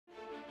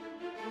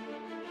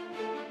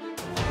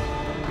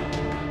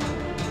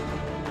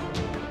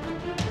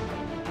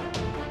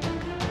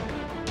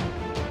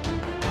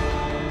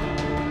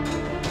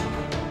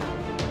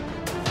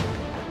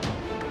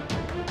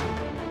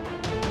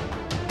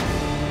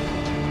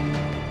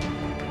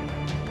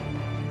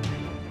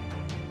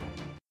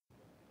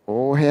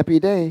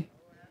happy day.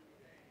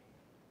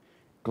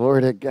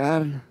 Glory to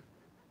God.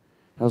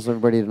 How's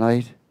everybody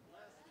tonight?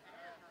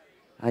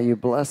 Are you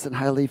blessed and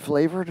highly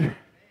flavored?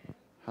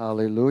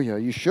 Hallelujah.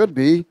 You should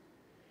be.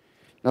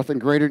 Nothing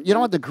greater. You know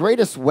what? The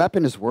greatest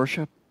weapon is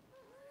worship.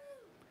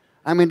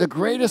 I mean, the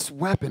greatest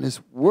weapon is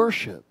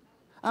worship.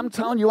 I'm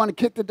telling you, want to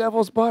kick the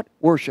devil's butt?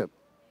 Worship.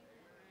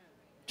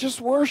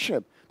 Just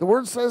worship. The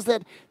word says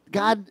that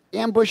God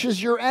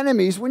ambushes your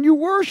enemies when you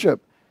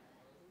worship.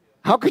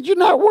 How could you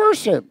not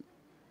worship?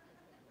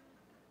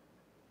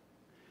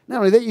 Not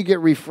only that, you get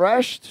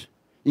refreshed,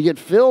 you get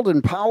filled,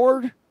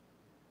 empowered.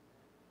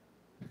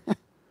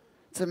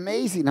 It's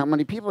amazing how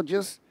many people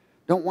just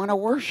don't want to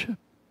worship.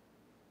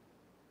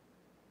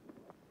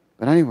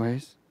 But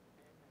anyways,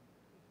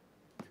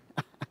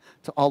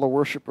 to all the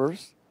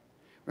worshipers,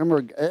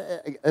 remember,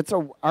 it's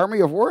an army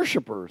of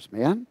worshipers,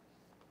 man.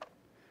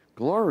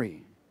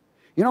 Glory.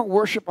 You know what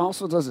worship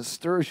also does? It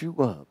stirs you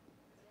up.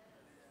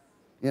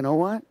 You know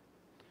what?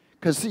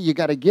 Because, see, you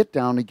got to get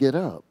down to get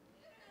up.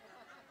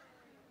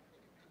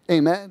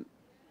 Amen.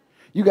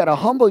 You got to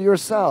humble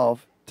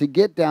yourself to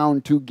get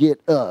down to get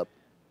up.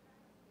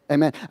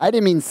 Amen. I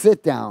didn't mean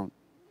sit down.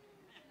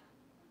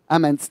 I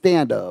meant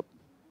stand up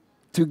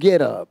to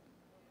get up.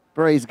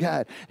 Praise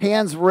God.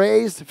 Hands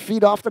raised,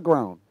 feet off the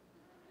ground.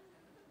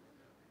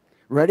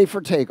 Ready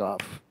for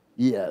takeoff.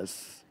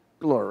 Yes.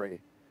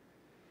 Glory.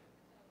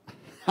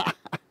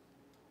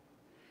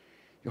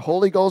 Your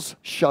Holy Ghost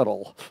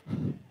shuttle.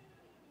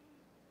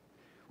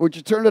 Would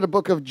you turn to the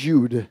book of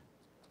Jude?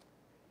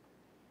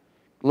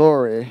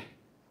 Glory.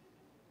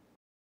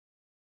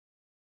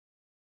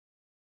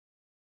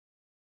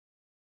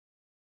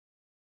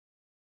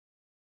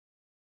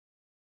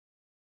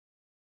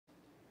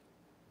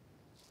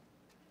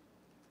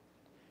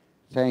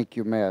 Thank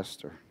you,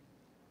 Master.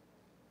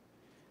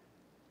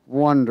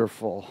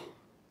 Wonderful.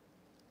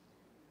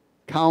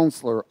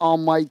 Counselor,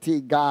 Almighty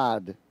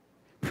God,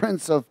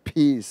 Prince of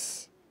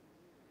Peace,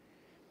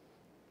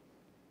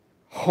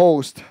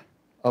 host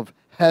of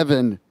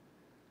heaven,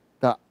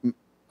 the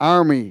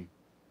army.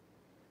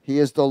 He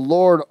is the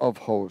Lord of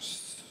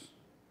hosts.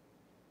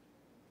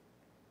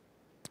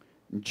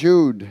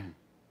 Jude,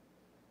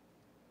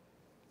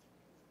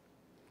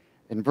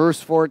 in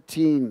verse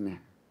 14.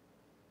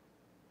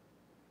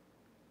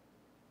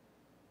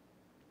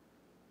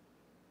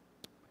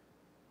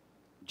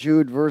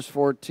 Jude, verse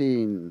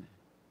 14.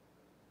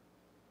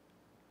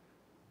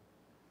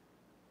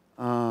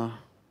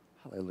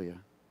 Hallelujah.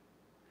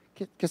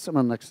 Get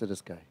someone next to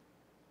this guy.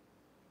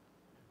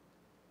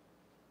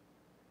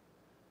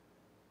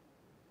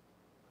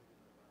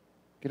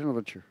 Get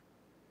another chair.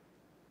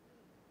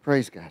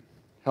 Praise God.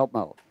 Help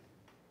him out.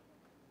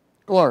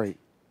 Glory.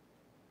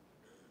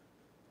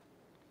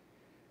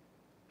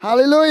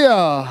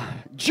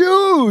 Hallelujah.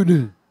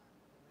 Jude.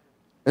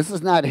 This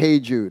is not Hey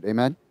Jude.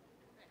 Amen.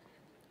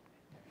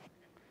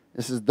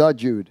 This is the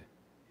Jude.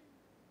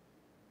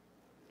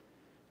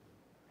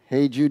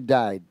 Hey Jude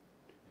died.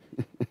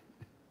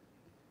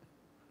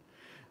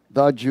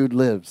 The Jude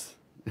lives.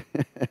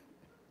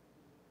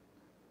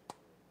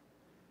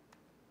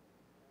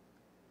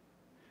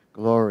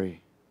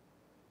 Glory.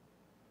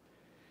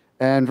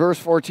 And verse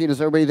 14,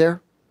 is everybody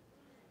there?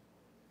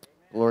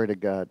 Glory to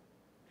God.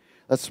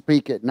 Let's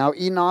speak it. Now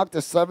Enoch,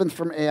 the seventh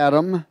from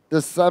Adam,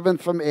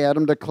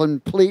 the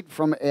complete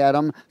from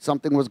Adam,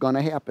 something was going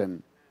to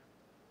happen.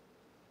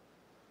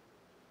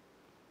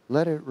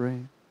 Let it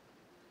rain.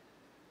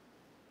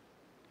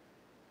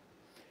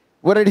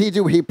 What did he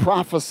do? He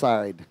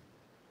prophesied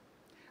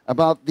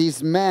about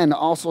these men,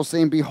 also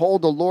saying,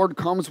 behold, the Lord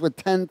comes with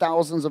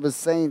 10,000s of his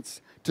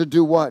saints to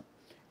do what?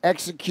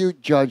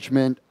 Execute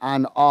judgment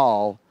on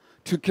all,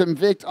 to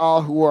convict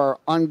all who are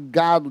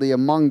ungodly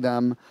among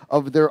them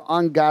of their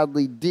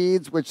ungodly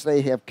deeds which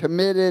they have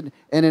committed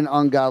in an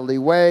ungodly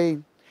way,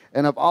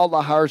 and of all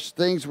the harsh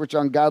things which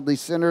ungodly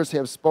sinners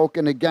have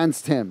spoken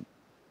against him.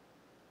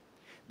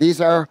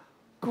 These are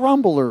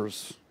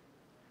grumblers,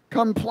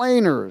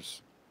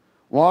 complainers,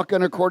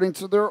 walking according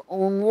to their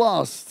own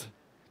lust.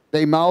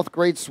 They mouth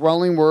great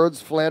swelling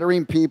words,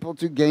 flattering people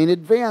to gain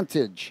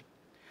advantage.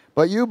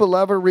 But you,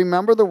 beloved,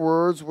 remember the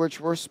words which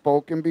were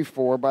spoken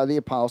before by the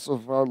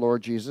apostles of our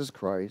Lord Jesus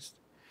Christ,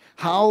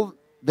 how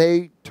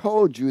they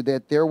told you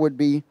that there would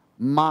be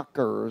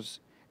mockers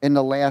in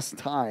the last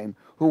time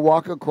who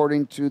walk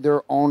according to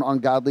their own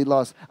ungodly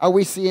lusts. Are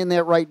we seeing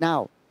that right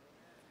now?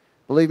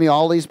 Believe me,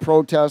 all these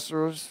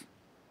protesters,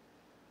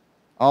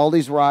 all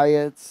these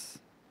riots,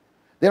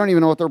 they don't even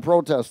know what they're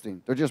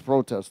protesting. They're just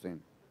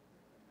protesting.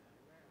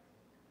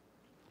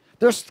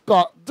 They're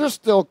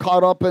still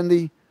caught up in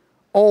the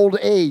old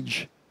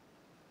age.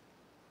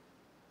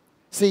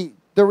 See,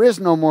 there is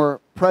no more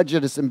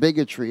prejudice and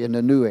bigotry in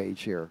the new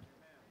age here.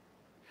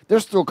 They're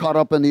still caught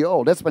up in the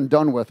old. That's been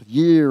done with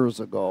years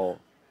ago.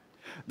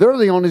 They're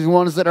the only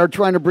ones that are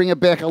trying to bring it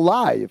back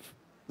alive.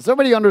 Does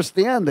everybody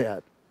understand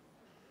that?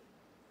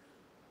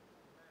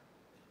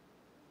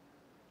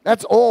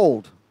 That's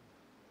old.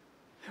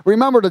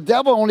 Remember, the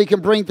devil only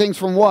can bring things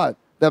from what?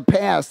 The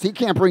past. He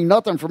can't bring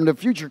nothing from the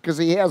future because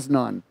he has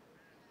none.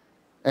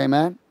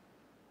 Amen?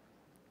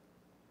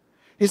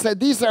 He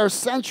said, these are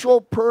sensual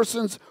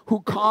persons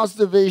who cause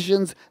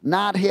divisions,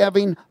 not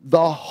having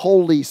the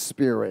Holy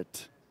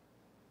Spirit.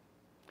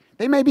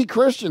 They may be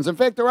Christians. In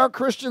fact, there are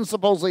Christians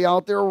supposedly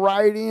out there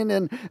rioting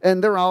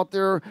and they're out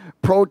there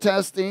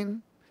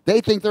protesting.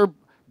 They think they're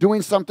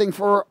doing something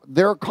for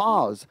their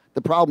cause.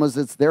 The problem is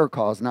it's their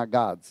cause, not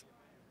God's.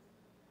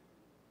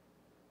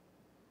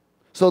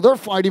 So they're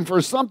fighting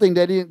for something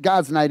that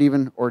God's not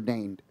even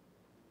ordained.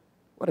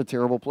 What a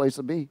terrible place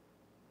to be.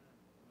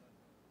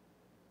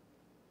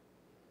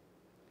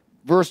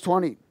 Verse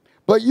 20.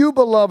 But you,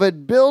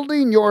 beloved,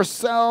 building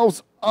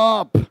yourselves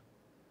up.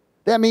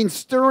 That means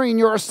stirring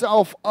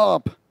yourself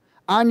up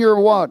on your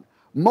what?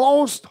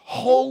 Most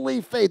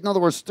holy faith. In other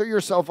words, stir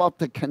yourself up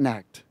to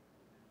connect.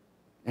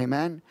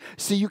 Amen?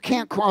 See, you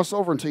can't cross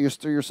over until you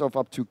stir yourself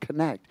up to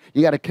connect.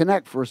 You got to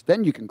connect first,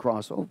 then you can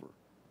cross over.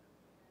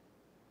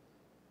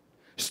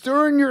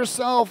 Stirring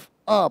yourself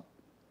up,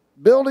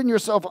 building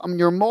yourself on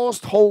your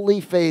most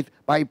holy faith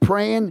by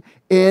praying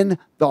in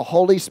the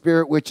Holy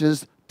Spirit, which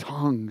is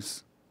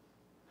tongues.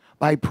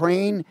 By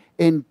praying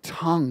in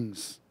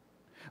tongues.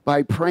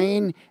 By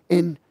praying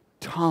in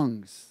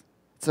tongues.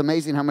 It's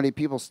amazing how many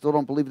people still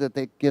don't believe that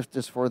that gift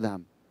is for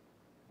them.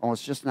 Oh,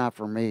 it's just not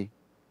for me.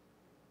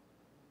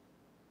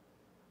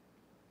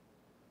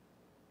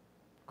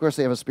 Of course,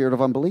 they have a spirit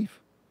of unbelief.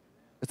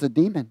 It's a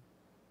demon.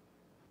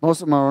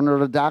 Most of them are under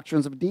the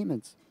doctrines of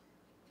demons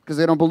because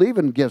they don't believe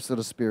in gifts of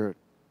the Spirit.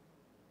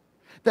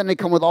 Then they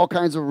come with all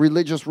kinds of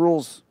religious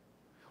rules.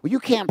 Well, you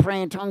can't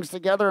pray in tongues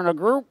together in a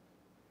group.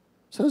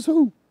 Says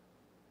who?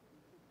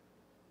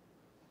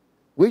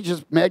 We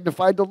just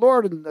magnified the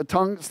Lord in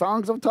the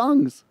songs of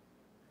tongues.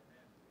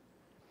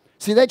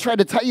 See, they try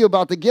to tell you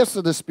about the gifts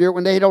of the Spirit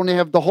when they don't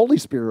have the Holy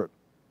Spirit.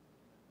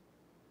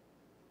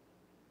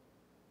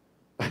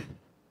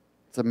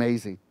 It's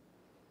amazing.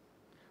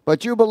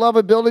 But you,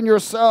 beloved, building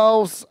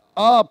yourselves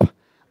up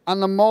on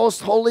the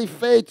most holy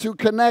faith to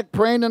connect,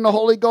 praying in the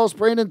Holy Ghost,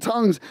 praying in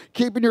tongues,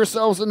 keeping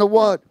yourselves in the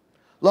what?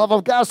 Love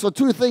of God. So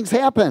two things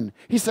happen.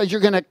 He says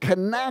you're going to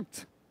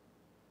connect.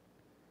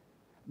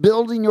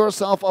 Building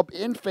yourself up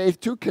in faith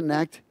to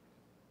connect.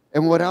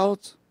 And what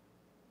else?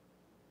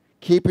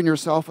 Keeping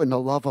yourself in the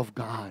love of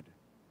God.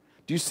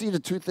 Do you see the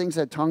two things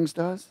that tongues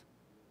does?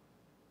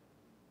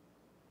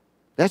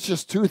 That's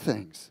just two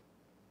things.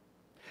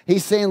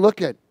 He's saying,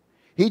 look at,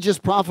 he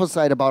just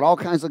prophesied about all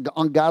kinds of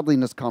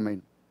ungodliness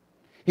coming.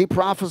 He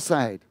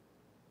prophesied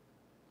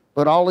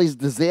about all these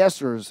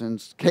disasters and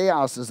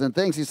chaoses and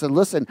things. He said,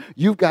 listen,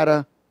 you've got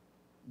to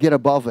get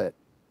above it.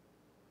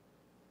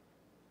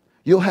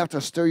 You'll have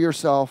to stir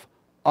yourself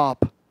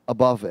up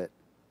above it.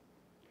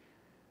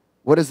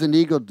 What does an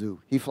eagle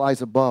do? He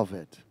flies above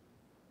it.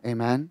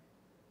 Amen?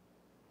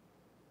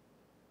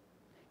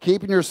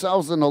 Keeping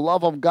yourselves in the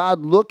love of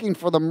God, looking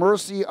for the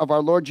mercy of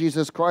our Lord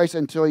Jesus Christ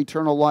until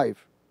eternal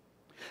life.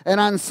 And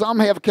on some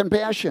have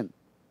compassion.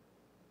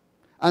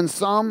 On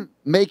some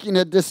making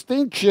a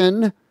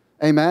distinction.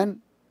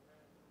 Amen?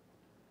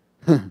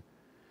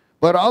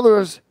 But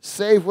others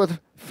save with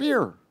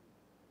fear.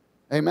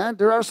 Amen?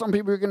 There are some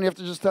people you're going to have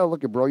to just tell,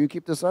 look, bro, you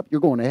keep this up,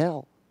 you're going to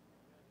hell.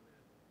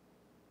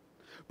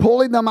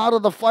 Pulling them out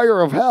of the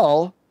fire of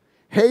hell,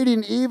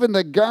 hating even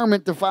the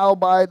garment defiled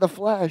by the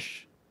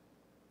flesh.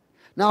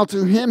 Now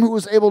to him who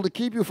is able to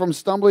keep you from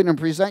stumbling and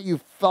present you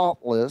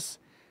faultless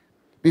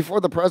before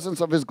the presence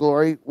of his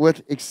glory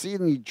with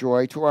exceeding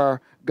joy, to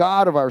our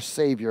God of our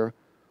Savior,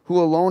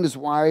 who alone is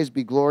wise,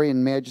 be glory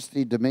and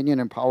majesty, dominion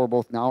and power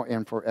both now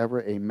and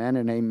forever. Amen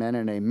and amen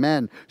and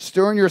amen.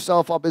 Stirring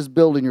yourself up is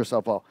building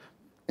yourself up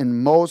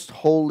in most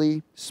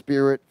Holy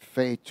Spirit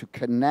faith to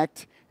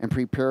connect and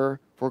prepare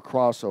for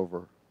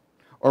crossover,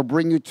 or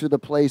bring you to the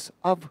place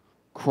of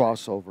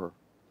crossover,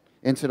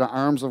 into the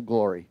arms of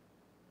glory.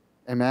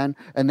 Amen?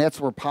 And that's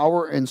where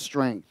power and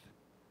strength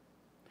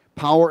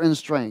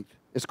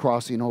is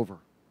crossing over.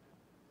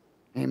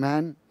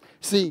 Amen?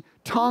 See,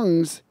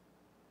 tongues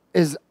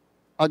is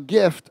a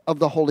gift of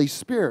the Holy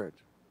Spirit.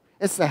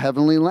 It's the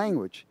heavenly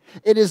language.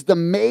 It is the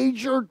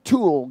major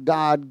tool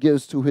God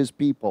gives to his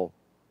people.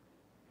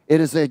 It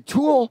is a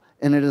tool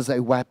and it is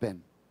a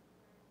weapon.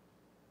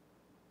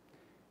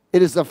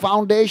 It is the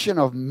foundation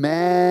of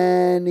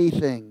many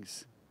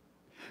things.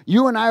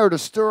 You and I are to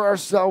stir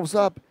ourselves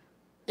up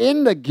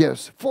in the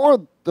gifts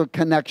for the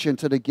connection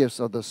to the gifts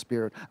of the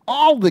Spirit.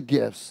 All the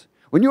gifts.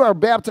 When you are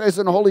baptized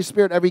in the Holy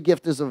Spirit, every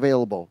gift is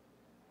available.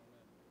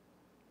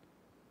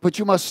 But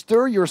you must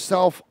stir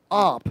yourself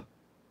up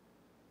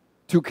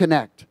to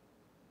connect.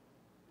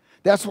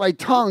 That's why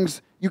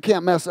tongues, you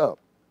can't mess up.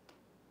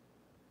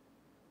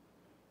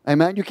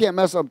 Amen? You can't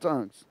mess up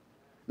tongues.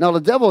 Now, the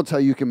devil will tell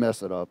you can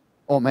mess it up.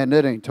 Oh, man,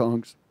 that ain't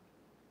tongues.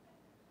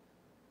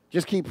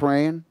 Just keep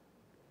praying.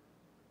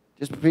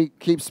 Just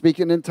keep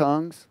speaking in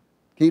tongues.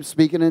 Keep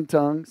speaking in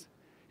tongues.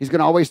 He's going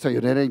to always tell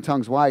you that ain't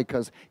tongues. Why?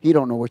 Because he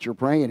don't know what you're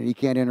praying and he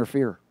can't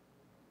interfere.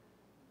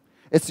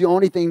 It's the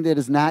only thing that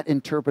is not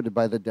interpreted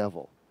by the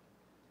devil.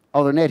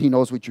 Other than that, he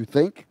knows what you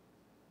think.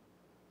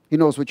 He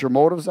knows what your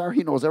motives are.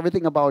 He knows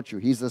everything about you.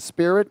 He's a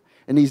spirit,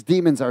 and these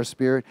demons are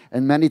spirit,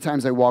 and many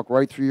times they walk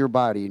right through your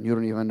body, and you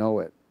don't even know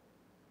it.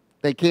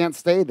 They can't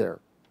stay there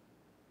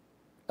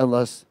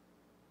unless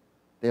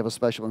they have a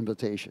special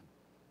invitation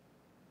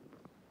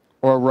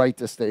or a right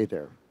to stay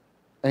there.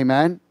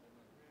 Amen?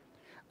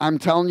 I'm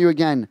telling you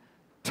again,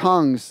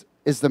 tongues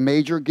is the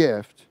major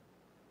gift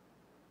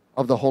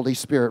of the Holy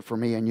Spirit for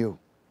me and you.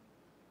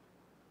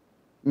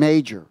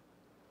 Major.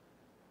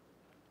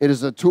 It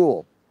is a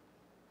tool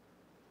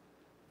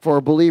for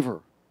a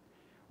believer.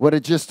 What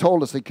it just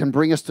told us, it can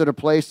bring us to the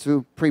place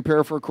to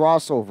prepare for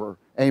crossover.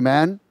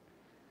 Amen?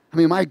 I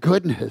mean, my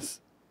goodness.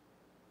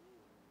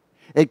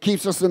 It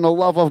keeps us in the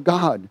love of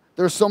God.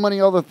 There's so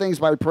many other things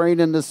by praying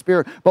in the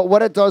Spirit. But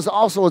what it does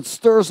also, it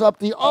stirs up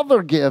the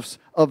other gifts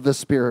of the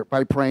Spirit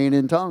by praying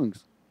in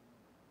tongues.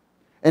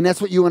 And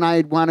that's what you and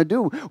I want to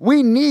do.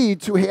 We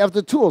need to have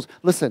the tools.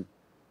 Listen,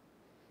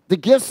 the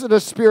gifts of the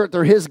Spirit,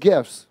 they're His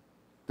gifts.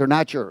 They're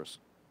not yours.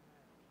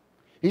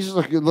 He's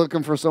just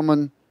looking for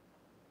someone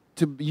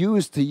to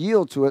use, to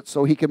yield to it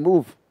so He can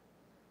move.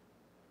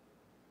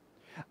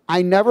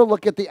 I never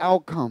look at the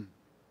outcome.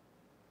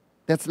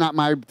 That's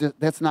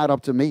not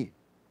up to me.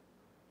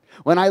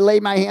 When I lay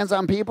my hands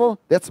on people,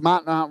 that's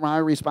not my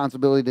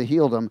responsibility to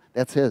heal them.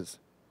 That's His.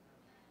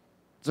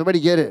 Does everybody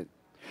get it?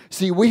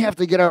 See, we have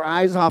to get our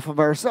eyes off of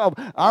ourselves.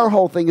 Our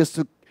whole thing is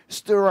to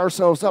stir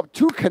ourselves up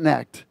to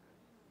connect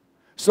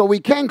so we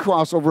can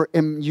cross over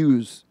and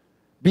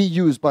be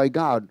used by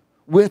God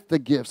with the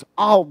gifts,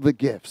 all the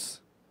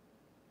gifts.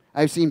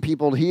 I've seen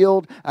people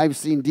healed. I've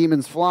seen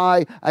demons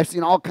fly. I've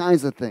seen all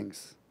kinds of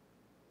things.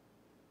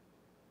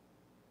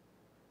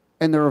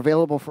 And they're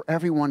available for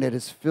everyone that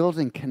is filled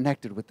and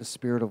connected with the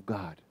Spirit of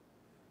God.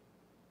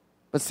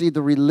 But see,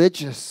 the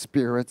religious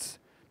spirits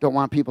don't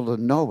want people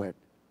to know it.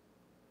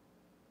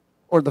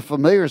 Or the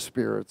familiar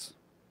spirits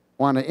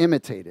want to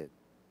imitate it.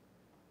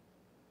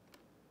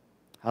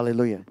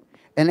 Hallelujah.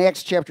 In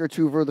Acts chapter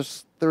 2,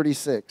 verse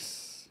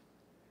 36.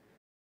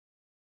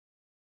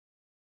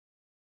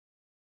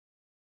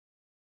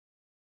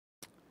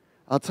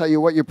 I'll tell you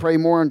what, you pray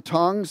more in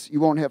tongues, you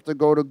won't have to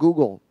go to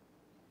Google.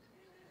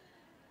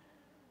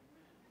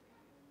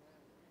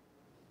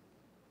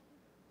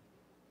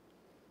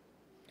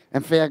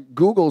 In fact,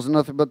 Google's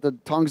nothing but the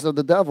tongues of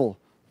the devil.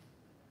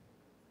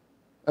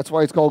 That's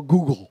why it's called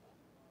Google.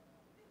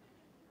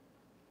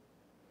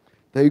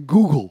 They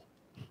Google.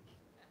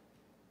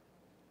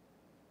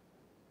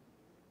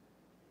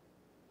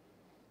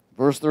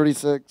 Verse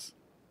 36.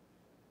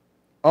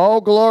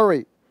 Oh,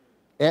 glory.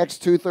 Acts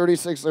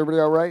 2:36. Everybody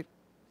all right?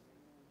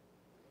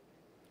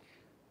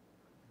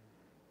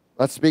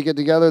 Let's speak it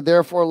together.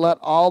 Therefore, let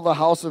all the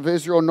house of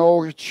Israel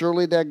know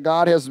surely that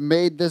God has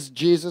made this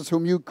Jesus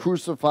whom you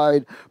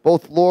crucified,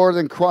 both Lord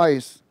and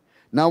Christ.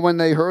 Now when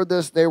they heard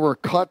this, they were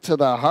cut to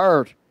the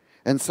heart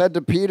and said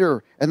to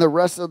Peter and the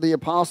rest of the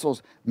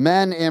apostles,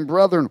 men and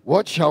brethren,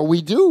 what shall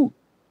we do?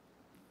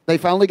 They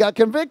finally got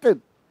convicted.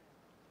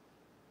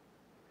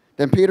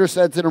 Then Peter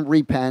said to them,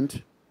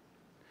 repent.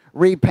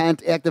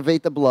 Repent,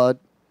 activate the blood.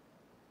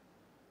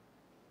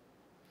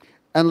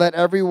 And let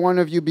every one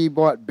of you be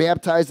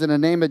baptized in the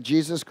name of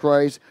Jesus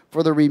Christ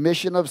for the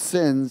remission of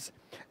sins,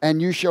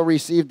 and you shall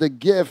receive the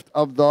gift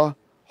of the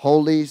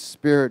Holy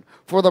Spirit.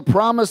 For the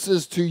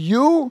promises to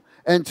you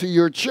and to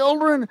your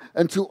children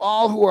and to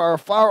all who are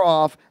far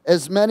off,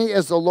 as many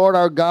as the Lord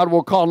our God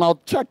will call. Now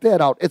check that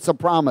out. It's a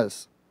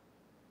promise.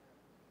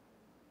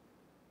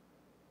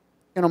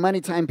 You know,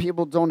 many times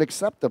people don't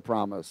accept the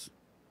promise.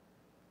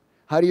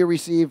 How do you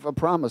receive a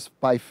promise?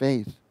 By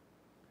faith.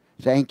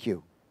 Thank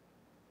you.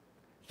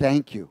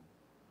 Thank you.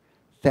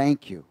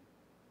 Thank you.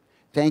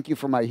 Thank you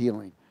for my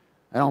healing.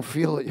 I don't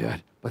feel it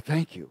yet, but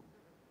thank you.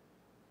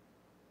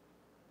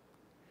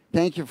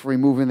 Thank you for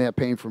removing that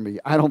pain from me.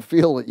 I don't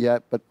feel it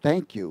yet, but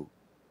thank you.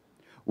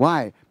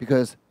 Why?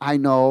 Because I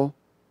know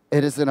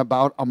it isn't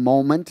about a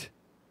moment.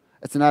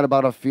 It's not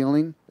about a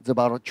feeling. It's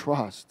about a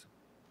trust.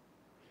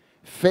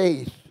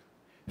 Faith.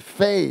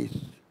 Faith.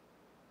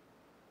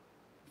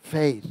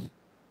 Faith.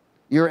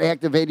 You're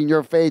activating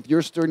your faith.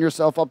 You're stirring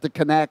yourself up to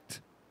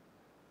connect.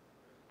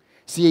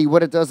 See,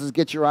 what it does is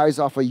get your eyes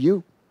off of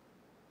you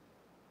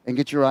and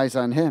get your eyes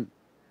on Him.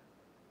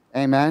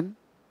 Amen?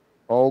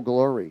 Oh,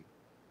 glory.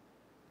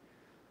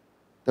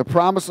 The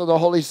promise of the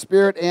Holy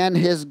Spirit and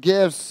His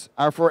gifts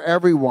are for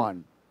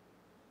everyone.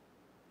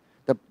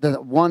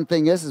 The one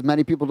thing is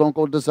many people don't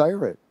go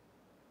desire it.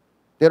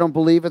 They don't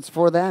believe it's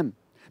for them.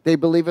 They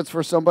believe it's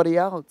for somebody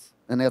else,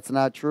 and that's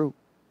not true.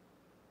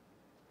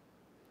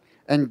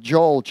 And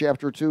Joel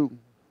chapter 2.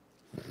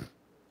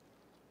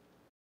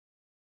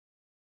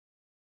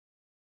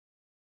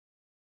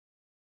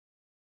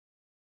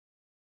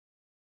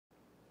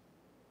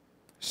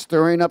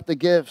 Stirring up the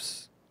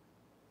gifts.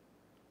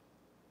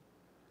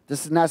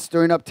 This is not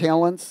stirring up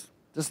talents.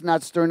 This is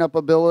not stirring up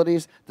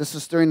abilities. This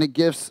is stirring the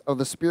gifts of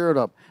the Spirit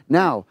up.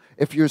 Now,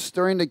 if you're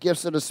stirring the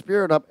gifts of the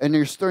Spirit up and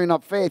you're stirring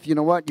up faith, you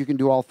know what? You can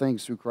do all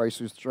things through Christ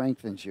who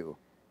strengthens you.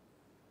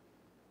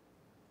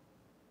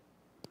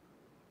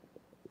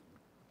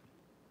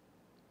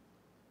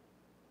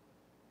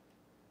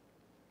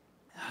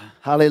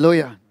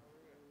 Hallelujah.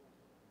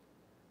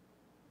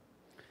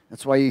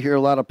 That's why you hear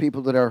a lot of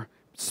people that are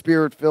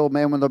spirit-filled,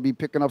 man, when they'll be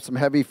picking up some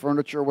heavy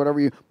furniture or whatever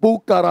you.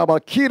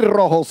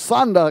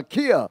 Bukarabakirahosanda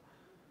kia.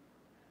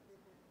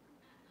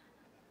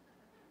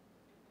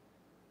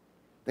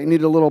 They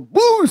need a little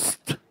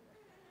boost.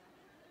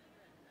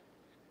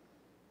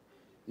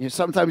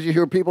 Sometimes you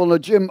hear people in the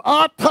gym,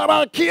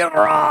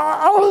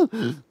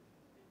 Atarakira.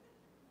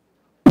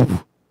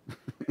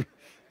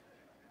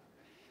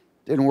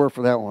 Didn't work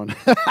for that one.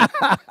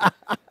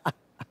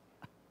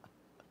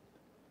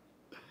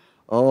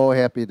 Oh,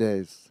 happy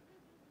days.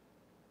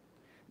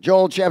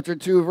 Joel chapter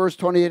 2, verse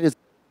 28 is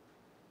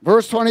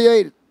verse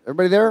 28.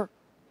 Everybody there?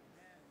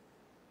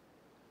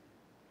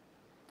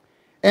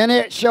 And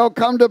it shall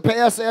come to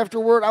pass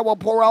afterward, I will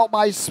pour out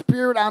my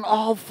spirit on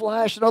all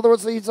flesh. In other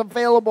words, he's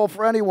available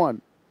for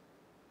anyone.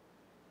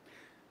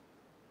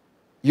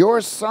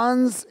 Your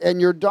sons and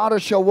your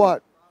daughters shall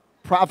what?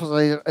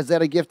 Prophesy. Is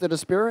that a gift of the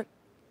Spirit?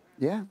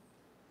 Yeah.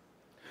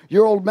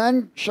 Your old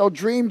men shall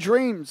dream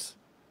dreams.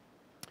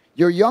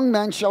 Your young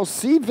men shall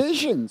see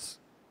visions.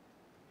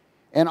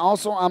 And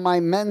also on my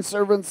men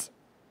servants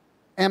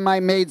and my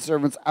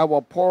maidservants I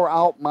will pour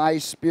out my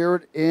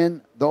spirit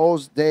in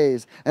those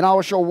days. And I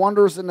will show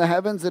wonders in the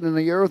heavens and in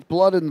the earth,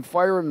 blood and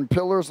fire and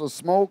pillars of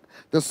smoke.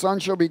 The sun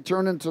shall be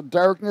turned into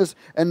darkness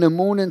and the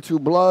moon into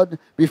blood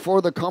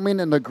before the coming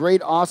and the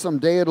great awesome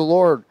day of the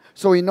Lord.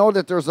 So we know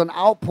that there's an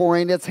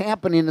outpouring that's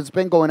happening. It's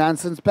been going on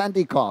since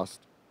Pentecost.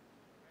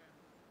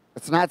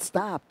 It's not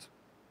stopped.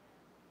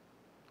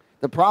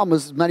 The problem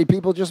is many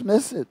people just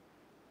miss it.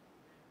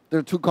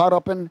 They're too caught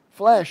up in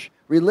flesh,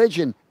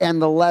 religion,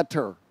 and the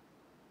letter.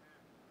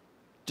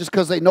 Just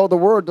because they know the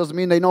word doesn't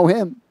mean they know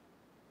him.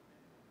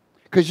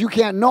 Because you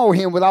can't know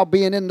him without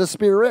being in the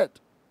Spirit.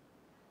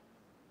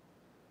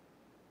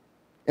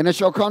 And it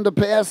shall come to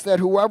pass that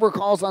whoever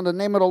calls on the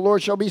name of the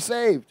Lord shall be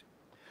saved.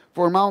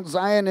 For in Mount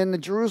Zion and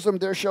in Jerusalem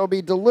there shall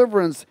be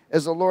deliverance,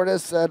 as the Lord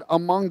has said,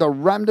 among the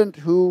remnant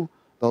who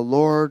the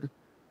Lord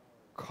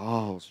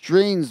calls.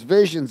 Dreams,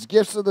 visions,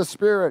 gifts of the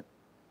Spirit.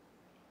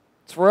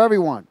 It's for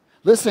everyone.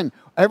 Listen,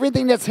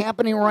 everything that's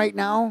happening right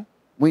now,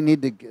 we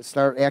need to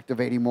start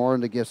activating more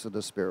in the gifts of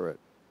the Spirit.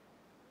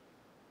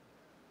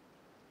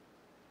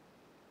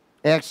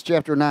 Acts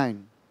chapter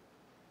 9.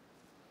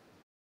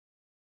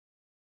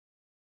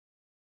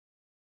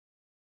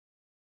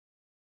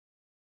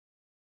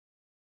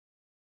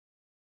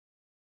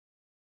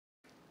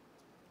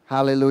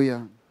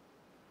 Hallelujah.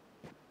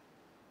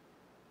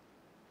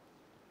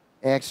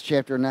 Acts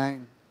chapter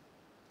 9.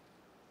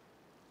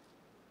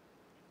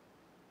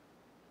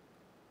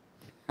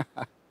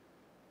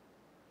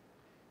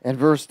 And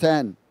verse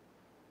 10.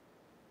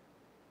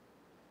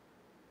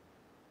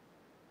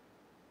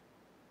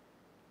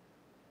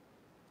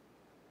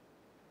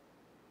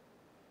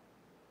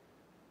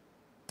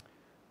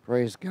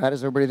 Praise God.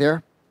 Is everybody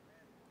there?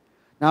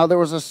 Now there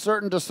was a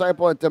certain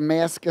disciple at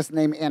Damascus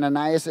named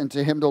Ananias, and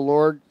to him the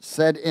Lord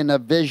said in a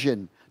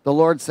vision. The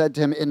Lord said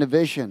to him in a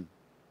vision.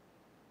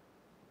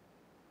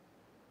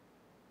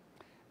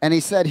 And he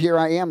said, "Here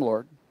I am,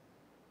 Lord."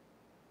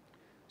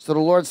 So the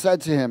Lord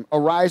said to him,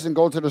 "Arise and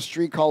go to the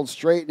street called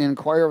Straight and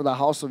inquire of the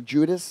house of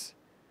Judas.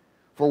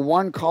 For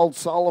one called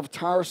Saul of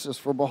Tarsus,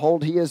 for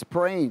behold, he is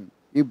praying."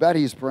 You bet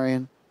he's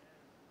praying.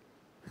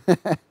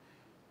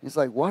 He's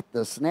like, what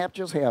the snap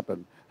just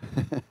happened?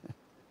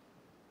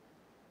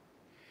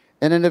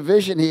 And in a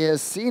vision he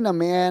has seen a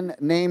man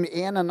named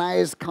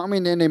Ananias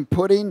coming in and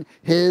putting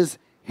his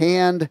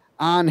hand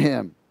on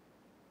him,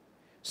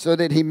 so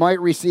that he might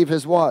receive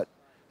his what?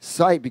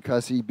 Sight,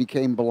 because he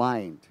became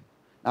blind.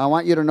 Now I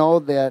want you to know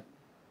that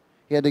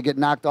he had to get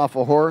knocked off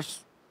a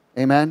horse.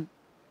 Amen.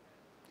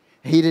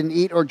 He didn't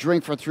eat or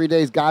drink for 3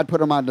 days. God put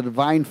him on a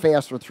divine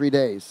fast for 3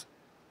 days.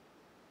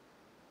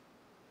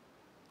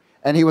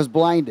 And he was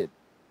blinded.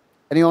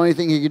 And the only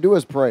thing he could do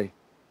is pray.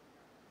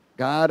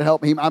 God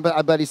help me. I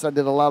bet he said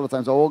that a lot of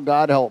times. Oh,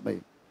 God help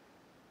me.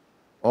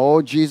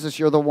 Oh, Jesus,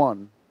 you're the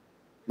one.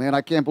 Man,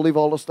 I can't believe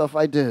all the stuff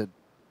I did.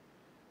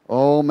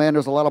 Oh, man,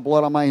 there's a lot of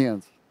blood on my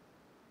hands.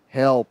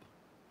 Help.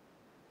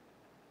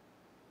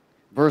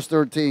 Verse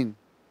 13.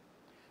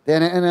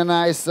 Then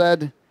Ananias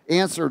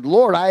answered,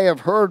 "Lord, I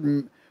have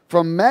heard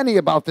from many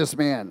about this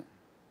man,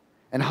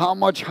 and how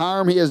much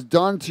harm he has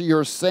done to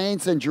your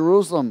saints in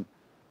Jerusalem,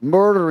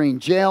 murdering,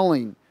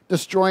 jailing,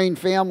 destroying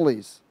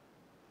families.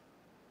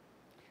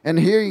 And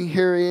here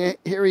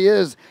he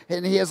is,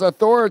 and he has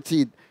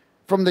authority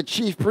from the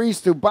chief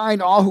priest to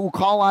bind all who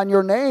call on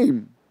your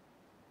name."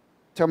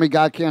 Tell me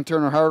God can't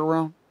turn her heart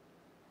around?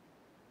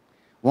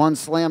 One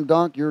slam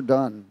dunk, you're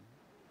done.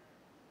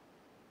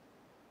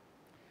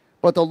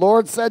 But the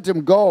Lord said to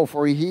him, "Go,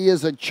 for he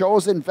is a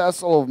chosen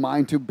vessel of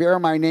mine to bear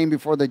my name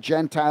before the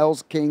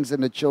Gentiles, kings,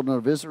 and the children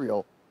of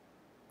Israel.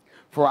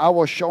 For I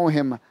will show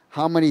him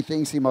how many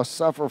things he must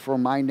suffer for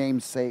my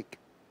name's sake."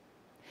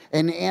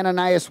 And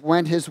Ananias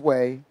went his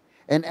way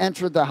and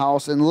entered the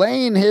house, and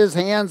laying his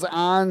hands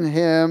on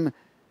him,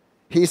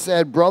 he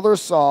said, "Brother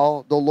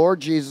Saul, the Lord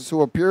Jesus,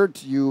 who appeared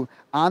to you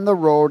on the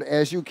road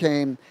as you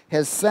came,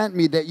 has sent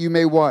me that you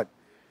may" what?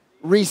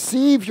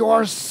 "Receive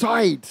your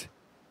sight."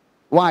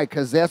 Why?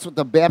 Because that's what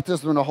the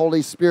baptism of the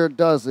Holy Spirit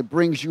does. It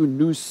brings you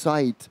new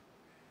sight.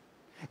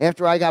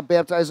 After I got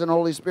baptized in the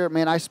Holy Spirit,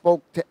 man, I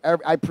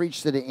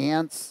preached to the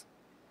ants.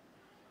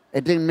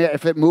 It didn't matter.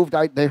 If it moved,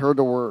 they heard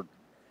the word.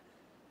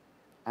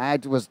 I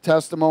was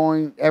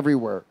testimony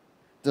everywhere.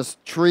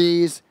 Just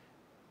trees,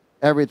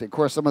 everything. Of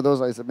course, some of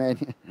those I said,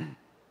 man,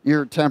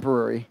 you're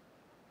temporary.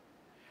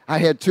 I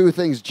had two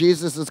things.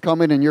 Jesus is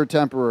coming and you're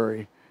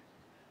temporary.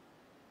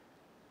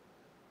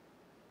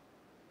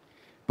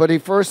 But he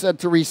first said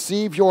to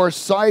receive your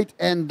sight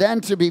and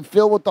then to be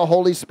filled with the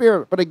Holy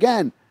Spirit. But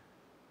again,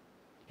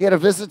 he had a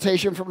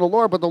visitation from the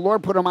Lord, but the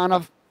Lord put him on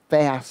a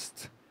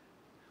fast.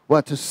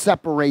 What? To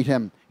separate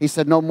him. He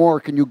said, no more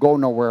can you go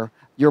nowhere.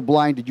 You're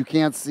blinded. You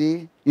can't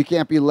see. You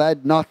can't be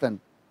led. Nothing.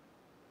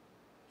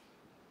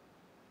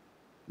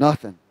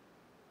 Nothing.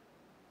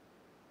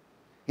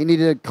 He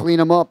needed to clean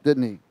him up,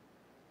 didn't he?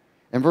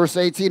 In verse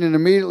 18, and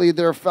immediately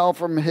there fell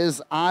from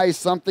his eyes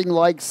something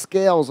like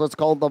scales. That's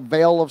called the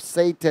veil of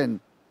Satan.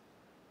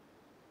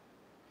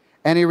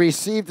 And he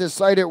received his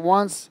sight at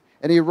once,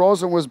 and he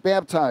rose and was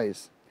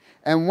baptized.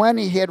 And when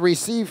he had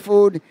received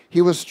food,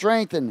 he was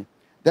strengthened.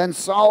 Then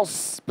Saul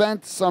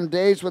spent some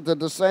days with the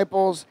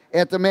disciples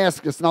at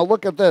Damascus. Now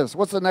look at this.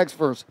 What's the next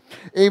verse?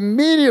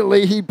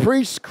 Immediately he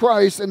preached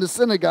Christ in the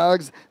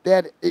synagogues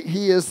that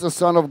he is the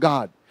Son of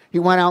God. He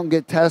went out and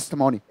get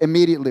testimony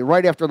immediately,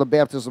 right after the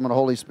baptism of the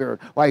Holy Spirit.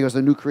 Why? He was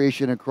a new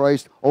creation in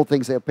Christ. Old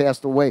things have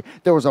passed away.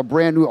 There was a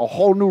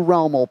whole new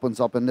realm opens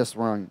up in this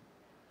realm.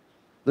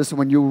 Listen,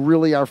 when you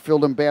really are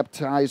filled and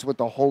baptized with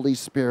the Holy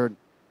Spirit,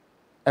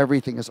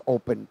 everything is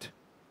opened.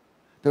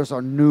 There's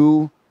a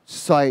new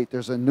sight.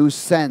 There's a new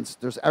sense.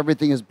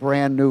 Everything is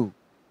brand new.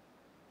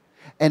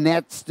 And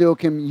that still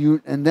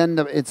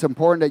it's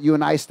important that you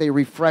and I stay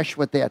refreshed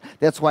with that.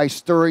 That's why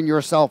stirring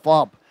yourself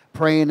up,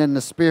 praying in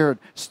the Spirit,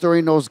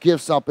 stirring those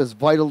gifts up is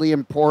vitally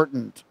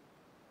important.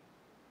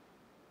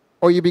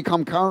 Or you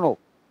become carnal.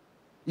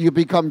 You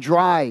become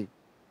dry.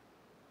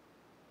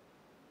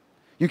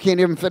 You can't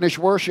even finish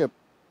worship.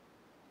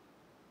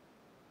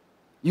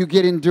 You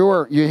have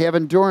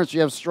endurance,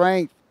 you have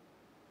strength.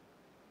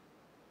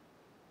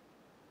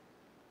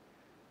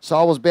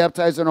 Saul was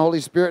baptized in the Holy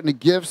Spirit, and the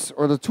gifts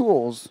or the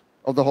tools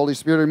of the Holy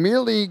Spirit.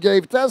 Immediately he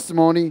gave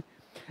testimony,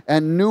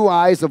 and new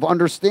eyes of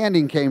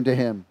understanding came to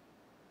him.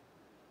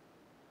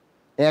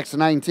 Acts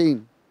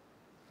 19.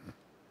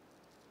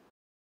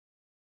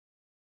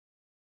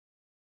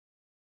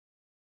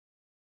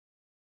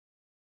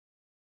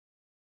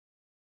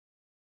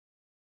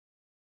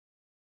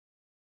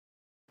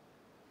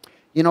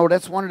 You know,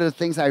 that's one of the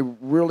things I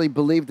really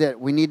believe that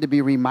we need to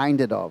be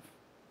reminded of,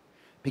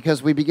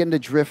 because we begin to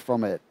drift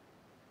from it.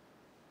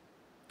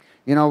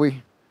 You know,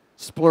 we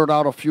splurt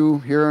out a few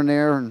here and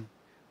there and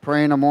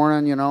pray in the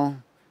morning, you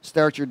know.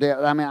 Start your day.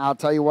 I mean, I'll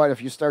tell you what,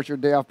 if you start your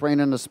day off praying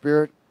in the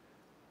Spirit,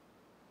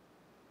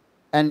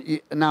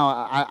 and now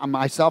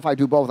I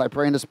do both. I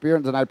pray in the Spirit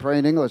and then I pray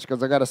in English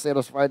because I got to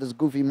satisfy this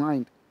goofy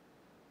mind.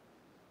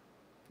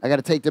 I got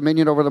to take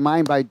dominion over the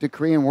mind by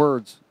decreeing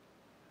words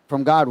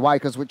from God. Why?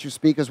 Because what you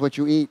speak is what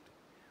you eat.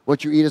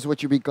 What you eat is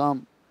what you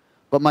become.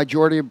 But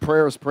majority of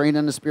prayer is praying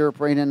in the Spirit,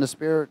 praying in the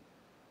Spirit.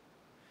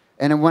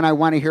 And then when I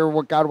want to hear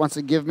what God wants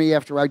to give me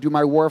after I do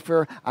my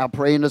warfare, I'll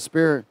pray in the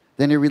Spirit.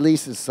 Then he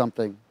releases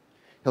something.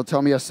 He'll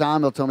tell me a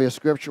psalm. He'll tell me a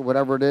scripture,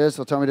 whatever it is.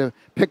 He'll tell me to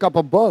pick up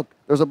a book.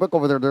 There's a book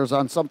over there. There's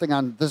on something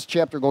on this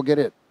chapter. Go get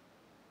it.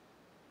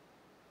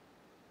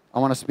 I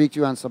want to speak to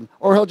you on some.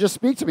 Or he'll just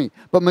speak to me.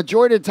 But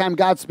majority of the time,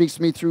 God speaks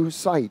to me through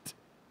sight.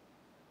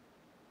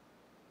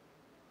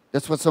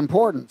 That's what's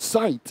important.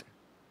 Sight.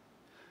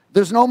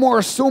 There's no more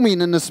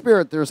assuming in the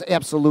Spirit. There's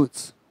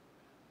absolutes.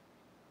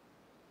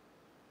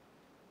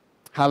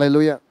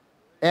 Hallelujah.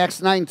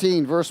 Acts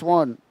 19, verse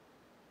 1.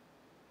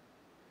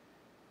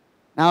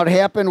 Now it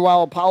happened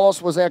while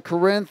Apollos was at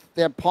Corinth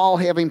that Paul,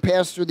 having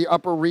passed through the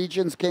upper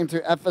regions, came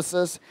to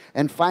Ephesus,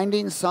 and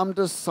finding some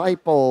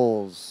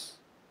disciples.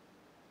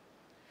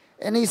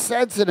 And he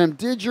said to them,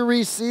 did you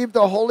receive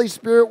the Holy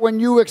Spirit when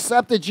you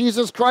accepted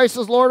Jesus Christ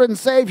as Lord and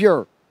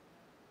Savior?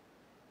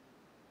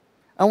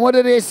 And what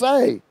did they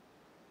say?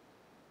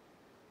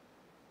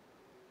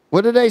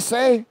 What did they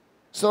say?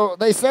 So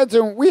they said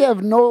to him, we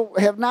have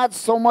not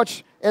so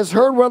much as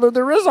heard whether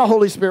there is a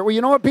Holy Spirit. Well, you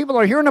know what? People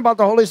are hearing about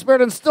the Holy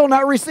Spirit and still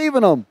not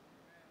receiving him.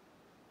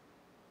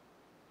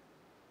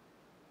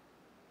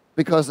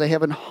 Because they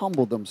haven't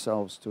humbled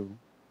themselves to.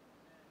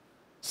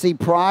 See,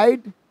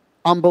 pride,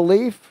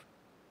 unbelief,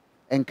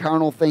 and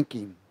carnal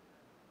thinking.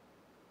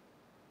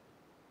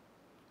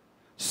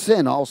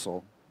 Sin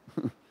also.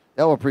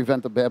 That will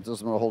prevent the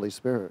baptism of the Holy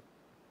Spirit.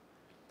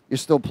 You're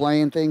still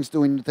playing things,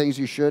 doing things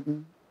you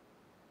shouldn't.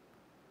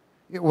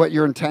 What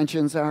your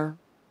intentions are.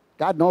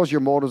 God knows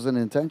your motives and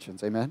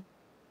intentions. Amen.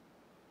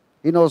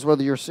 He knows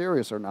whether you're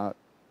serious or not.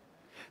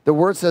 The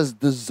word says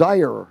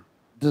desire.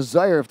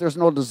 Desire. If there's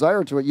no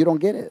desire to it, you don't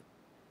get it.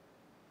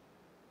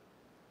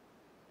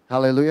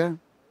 Hallelujah.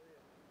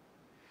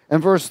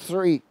 And verse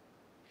 3.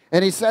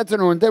 And he said to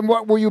them, then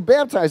what were you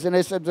baptized? And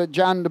they said,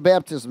 John the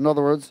Baptist, in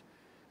other words.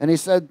 And he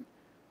said,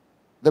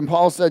 Then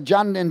Paul said,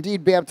 John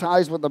indeed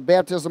baptized with the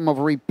baptism of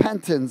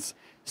repentance,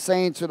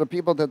 saying to the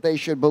people that they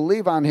should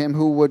believe on him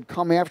who would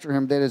come after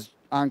him, that is,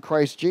 on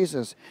Christ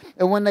Jesus.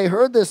 And when they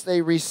heard this,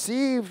 they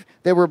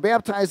were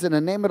baptized in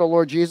the name of the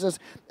Lord Jesus.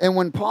 And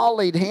when Paul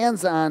laid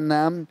hands on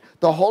them,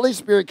 the Holy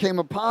Spirit came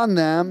upon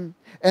them,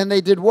 and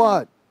they did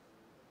what?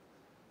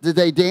 Did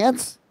they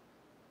dance?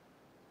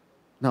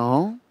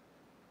 No.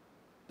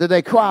 Did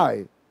they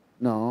cry?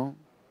 No.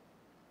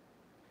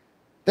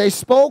 They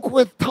spoke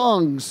with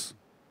tongues.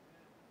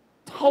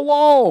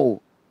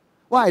 Hello.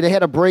 Why? They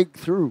had a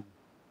breakthrough.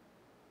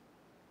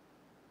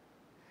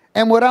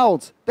 And what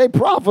else? They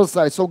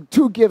prophesied. So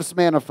 2 gifts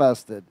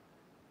manifested.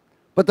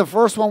 But the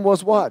first one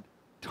was what?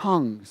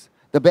 Tongues.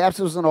 The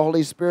baptism of the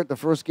Holy Spirit, the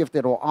first gift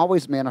that will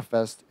always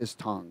manifest is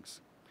tongues.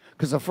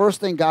 Because the first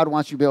thing God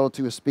wants you to be able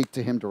to do is speak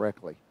to him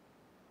directly.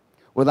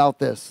 Without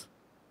this.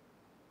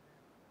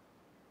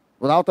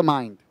 Without the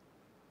mind.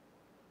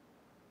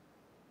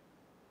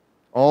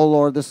 Oh,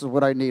 Lord, this is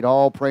what I need.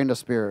 Oh, pray in the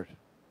Spirit.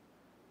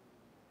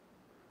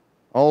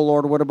 Oh,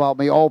 Lord, what about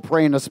me? Oh,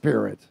 pray in the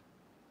Spirit.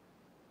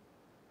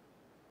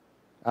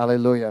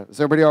 Hallelujah.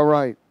 Is everybody all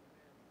right?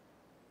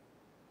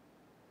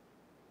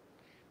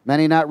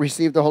 Many not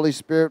received the Holy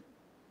Spirit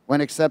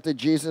when accepted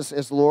Jesus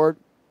as Lord.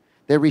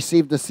 They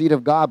received the seed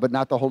of God, but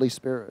not the Holy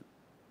Spirit.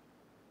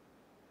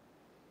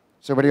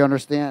 Does everybody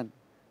understand?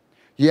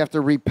 You have to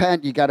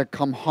repent. You got to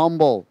come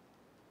humble.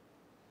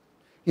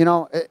 You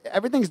know,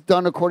 everything's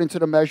done according to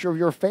the measure of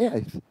your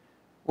faith.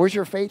 Where's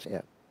your faith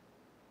at?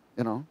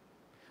 You know,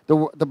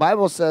 the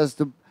Bible says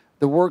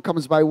the word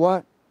comes by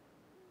what?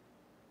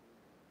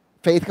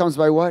 Faith comes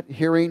by what?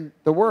 Hearing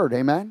the word.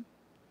 Amen?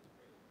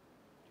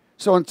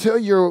 So until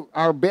you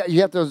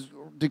have to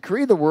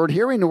decree the word,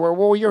 hearing the word.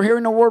 Well, you're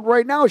hearing the word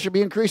right now. It should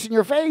be increasing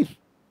your faith.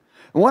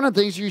 And one of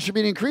the things you should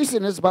be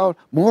increasing is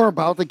more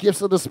about the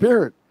gifts of the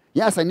Spirit.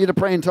 Yes, I need to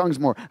pray in tongues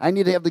more. I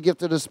need to have the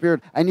gift of the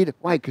Spirit.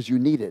 Why? Because you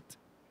need it.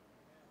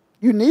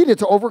 You need it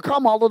to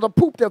overcome all of the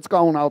poop that's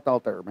going out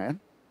there, man.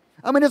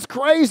 I mean, it's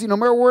crazy. No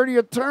matter where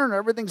you turn,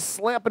 everything's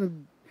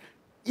slapping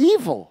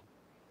evil.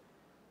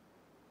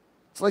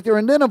 It's like they're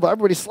in Nineveh.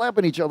 Everybody's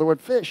slapping each other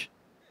with fish.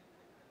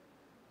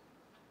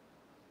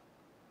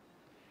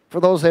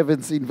 For those who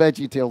haven't seen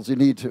VeggieTales, you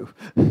need to.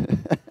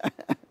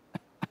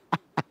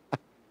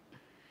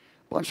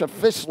 Bunch of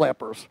fish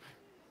slappers.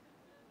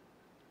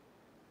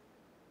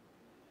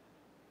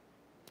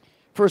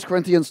 1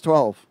 Corinthians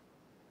 12.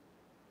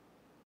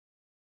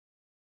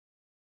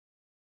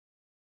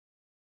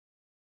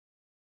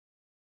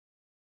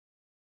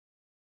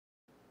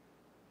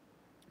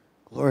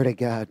 Glory to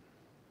God.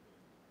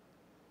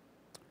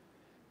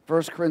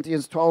 1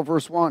 Corinthians 12,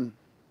 verse 1.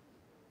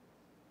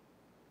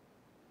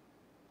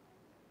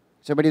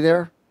 Is everybody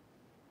there?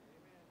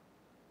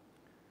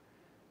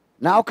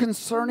 Now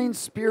concerning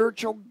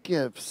spiritual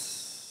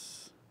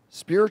gifts,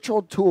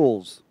 spiritual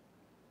tools.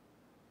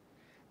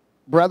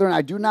 Brethren,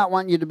 I do not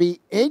want you to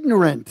be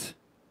ignorant.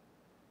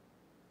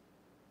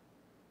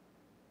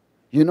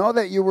 You know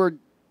that you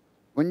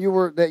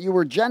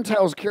were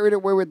Gentiles carried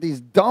away with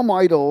these dumb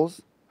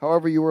idols,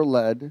 however you were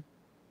led.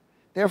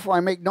 Therefore, I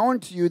make known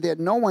to you that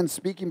no one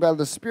speaking by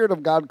the Spirit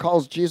of God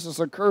calls Jesus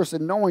accursed,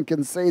 and no one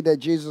can say that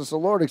Jesus is the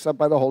Lord except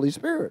by the Holy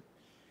Spirit.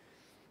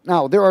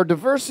 Now, there are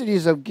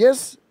diversities of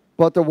gifts,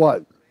 but the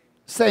what?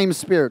 Same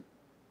Spirit.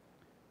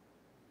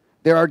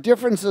 There are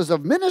differences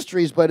of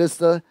ministries, but it's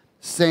the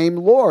same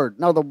Lord.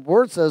 Now, the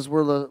Word says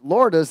where the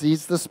Lord is,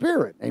 He's the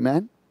Spirit.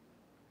 Amen?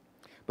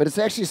 But it's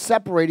actually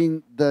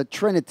separating the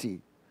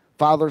Trinity,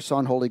 Father,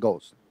 Son, Holy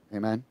Ghost.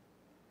 Amen?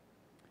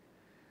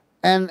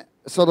 And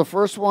so the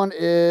first one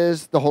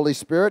is the Holy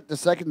Spirit. The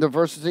second,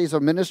 diversities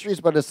of ministries,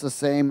 but it's the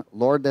same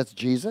Lord, that's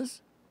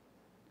Jesus.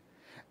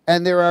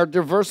 And there are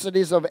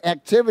diversities of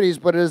activities,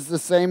 but it is the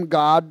same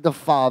God, the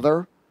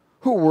Father,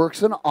 who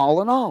works in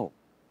all.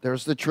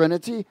 There's the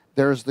Trinity,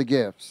 there's the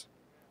gifts.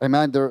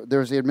 Amen?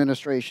 There's the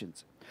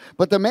administrations.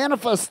 But the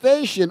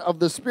manifestation of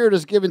the Spirit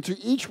is given to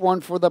each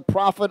one for the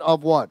profit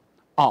of what?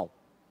 All.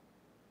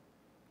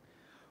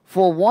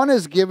 For one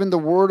is given the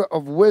word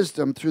of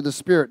wisdom through the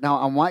Spirit. Now,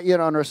 I want you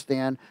to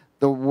understand,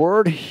 the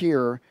word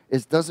here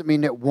doesn't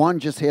mean that one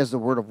just has the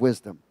word of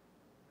wisdom.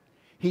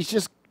 He's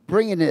just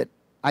bringing it,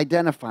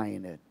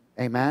 identifying it.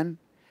 Amen?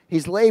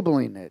 He's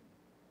labeling it.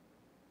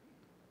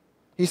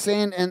 He's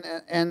saying,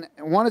 and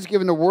one is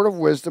given the word of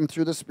wisdom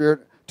through the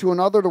Spirit, to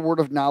another the word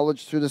of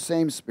knowledge through the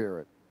same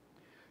Spirit,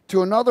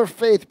 to another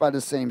faith by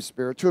the same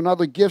Spirit, to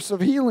another gifts of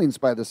healings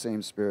by the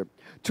same Spirit,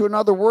 to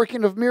another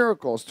working of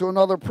miracles, to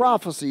another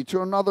prophecy,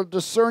 to another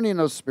discerning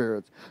of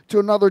spirits, to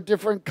another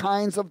different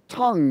kinds of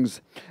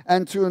tongues,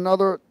 and to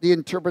another the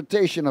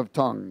interpretation of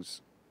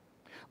tongues.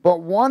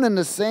 But one and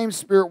the same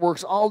Spirit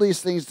works all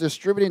these things,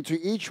 distributing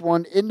to each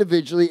one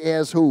individually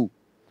as who?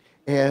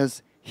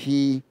 As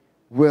He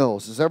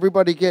wills. Does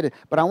everybody get it?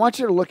 But I want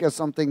you to look at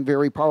something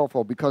very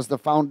powerful, because the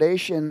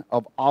foundation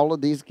of all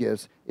of these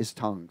gifts is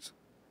tongues.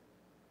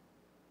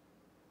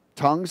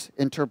 Tongues,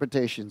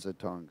 interpretations of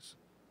tongues.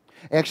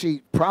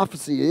 Actually,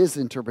 prophecy is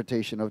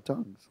interpretation of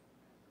tongues.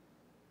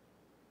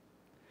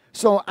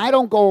 So I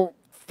don't go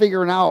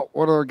figuring out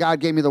whether God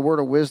gave me the word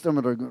of wisdom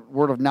or the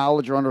word of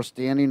knowledge or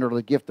understanding or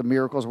the gift of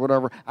miracles or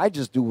whatever. I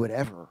just do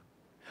whatever.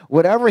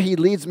 Whatever he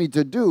leads me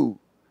to do,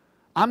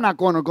 I'm not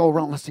going to go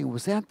around, let's see,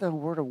 was that the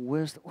word of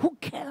wisdom? Who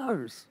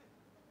cares?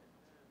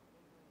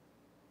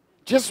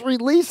 Just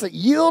release it.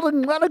 Yield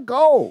and let it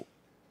go.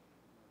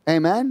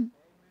 Amen?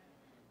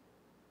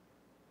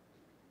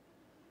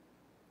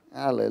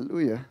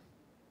 Hallelujah.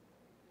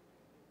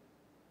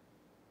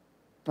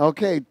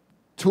 Okay,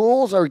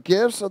 tools are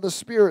gifts of the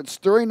Spirit.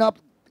 Stirring up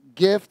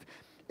gift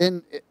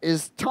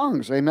is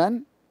tongues.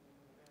 Amen?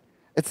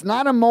 It's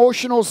not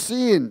emotional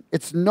seeing.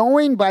 It's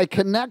knowing by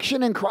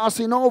connection and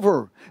crossing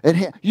over.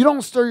 And you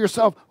don't stir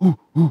yourself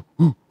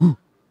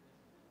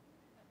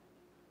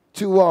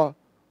to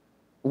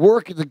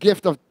work the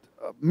gift of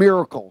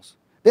miracles.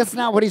 That's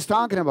not what he's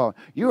talking about.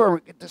 You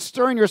are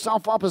stirring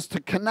yourself up is to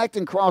connect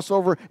and cross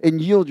over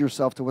and yield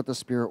yourself to what the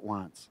Spirit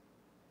wants.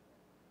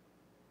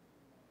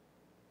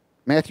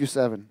 Matthew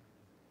 7.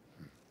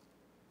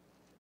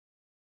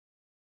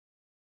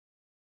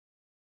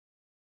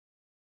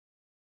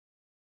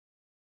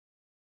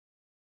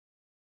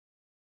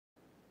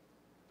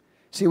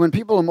 See, when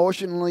people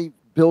emotionally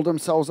build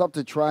themselves up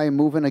to try and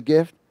move in a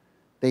gift,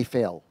 they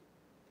fail.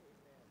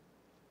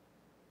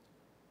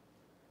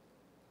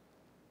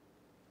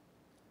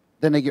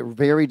 Then they get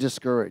very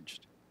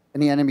discouraged,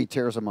 and the enemy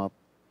tears them up.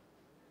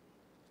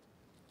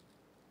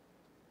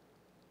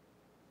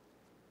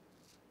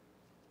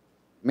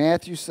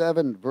 Matthew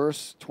 7,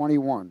 verse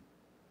 21.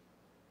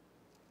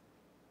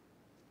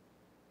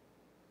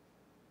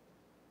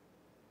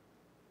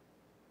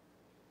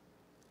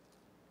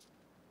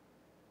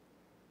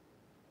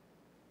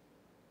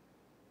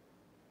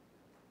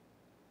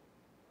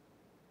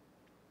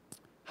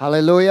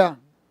 Hallelujah.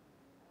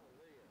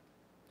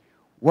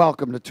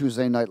 Welcome to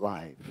Tuesday Night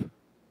Live.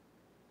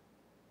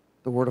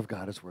 The Word of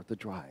God is worth the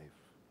drive.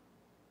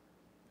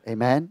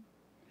 Amen?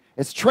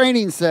 It's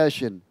training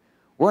session.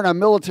 We're in a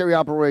military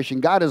operation.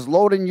 God is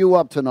loading you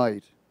up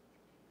tonight.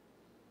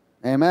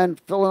 Amen?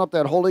 Filling up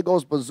that Holy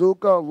Ghost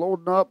bazooka,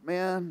 loading up,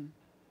 man.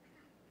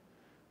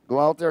 Go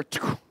out there.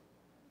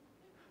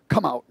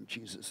 Come out in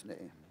Jesus'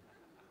 name.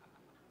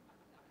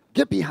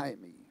 Get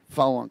behind me,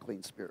 foul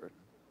unclean spirit.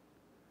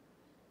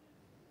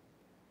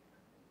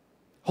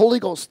 Holy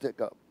Ghost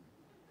stick up.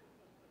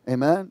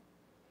 Amen?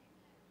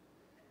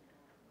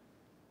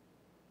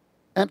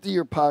 Empty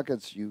your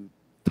pockets, you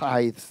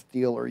tithe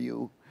stealer,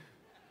 you.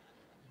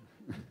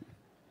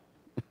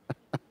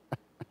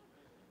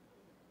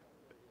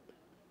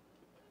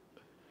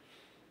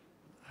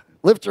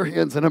 Lift your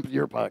hands and empty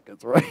your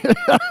pockets, right?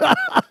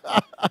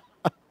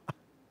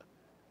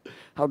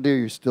 How dare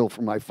you steal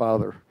from my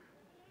Father?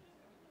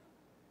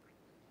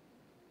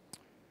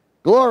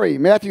 Glory,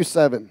 Matthew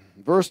 7,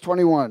 verse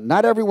 21.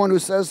 Not everyone who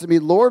says to me,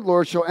 Lord,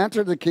 Lord, shall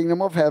enter the kingdom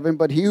of heaven,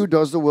 but he who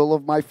does the will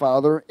of my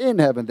Father in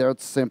heaven.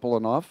 That's simple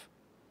enough.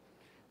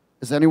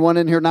 Does anyone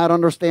in here not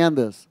understand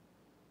this?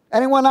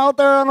 Anyone out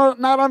there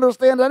not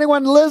understand?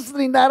 Anyone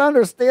listening not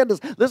understand this?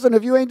 Listen,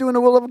 if you ain't doing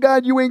the will of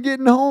God, you ain't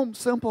getting home.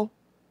 Simple.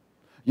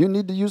 You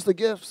need to use the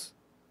gifts.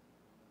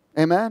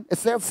 Amen?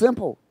 It's that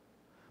simple.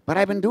 But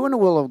I've been doing the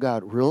will of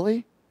God.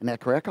 Really? And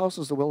that crack house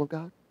is the will of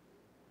God?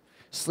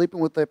 Sleeping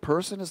with that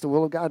person is the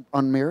will of God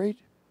unmarried?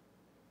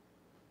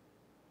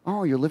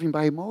 Oh, you're living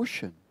by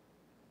emotion.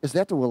 Is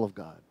that the will of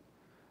God?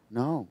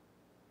 No.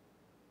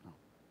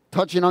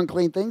 Touching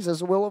unclean things is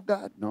the will of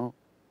God? No.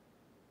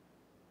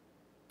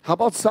 How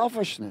about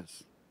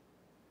selfishness?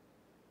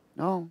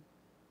 No.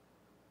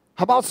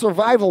 How about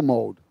survival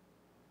mode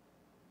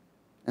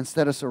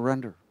instead of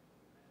surrender?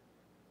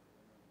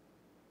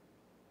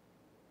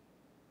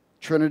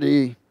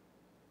 Trinity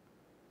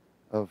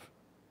of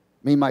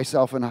me,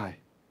 myself, and I.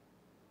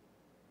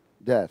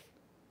 Death.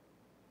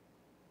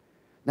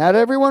 Not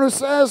everyone who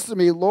says to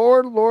me,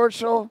 Lord, Lord,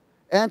 shall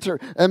enter.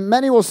 And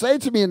many will say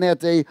to me in that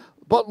day,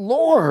 but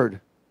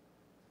Lord,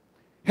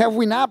 have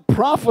we not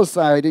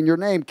prophesied in your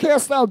name,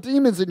 cast out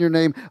demons in your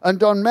name, and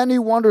done many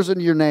wonders in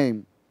your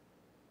name?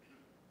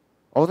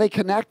 Oh, they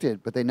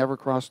connected, but they never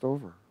crossed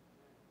over.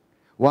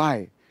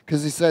 Why?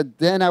 Because he said,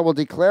 then I will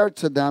declare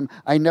to them,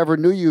 I never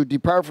knew you.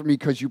 Depart from me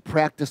because you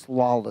practiced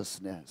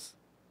lawlessness.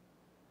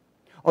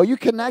 Oh, you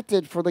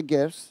connected for the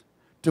gifts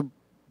to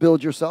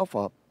build yourself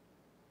up.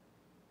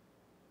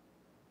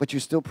 But you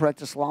still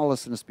practice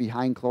lawlessness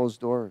behind closed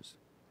doors.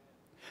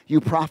 You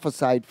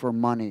prophesied for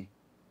money.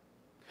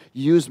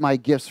 You used my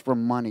gifts for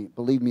money.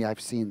 Believe me, I've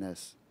seen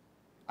this.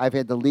 I've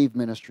had to leave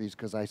ministries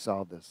because I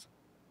saw this.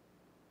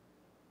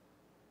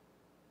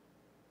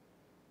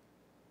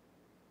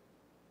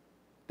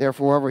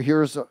 Therefore, whoever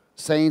hears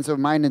sayings of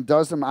mine and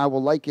does them, I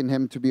will liken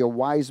him to be a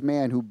wise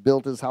man who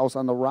built his house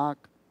on the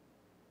rock.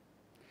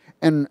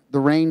 And the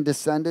rain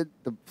descended,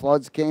 the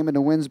floods came, and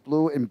the winds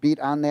blew and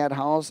beat on that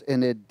house,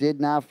 and it did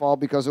not fall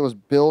because it was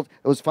built.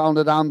 It was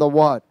founded on the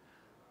what?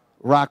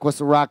 Rock. What's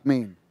the rock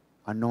mean?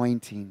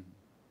 Anointing.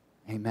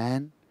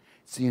 Amen?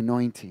 It's the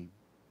anointing.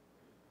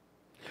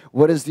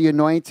 What is the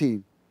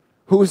anointing?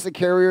 Who is the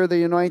carrier of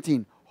the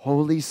anointing?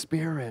 Holy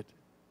Spirit.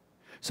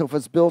 So if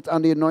it's built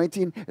on the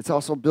anointing, it's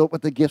also built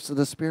with the gifts of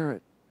the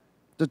Spirit,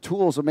 the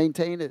tools to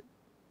maintain it.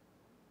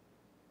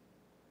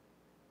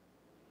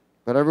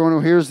 But everyone who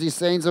hears these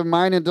sayings of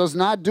mine and does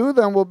not do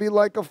them will be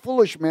like a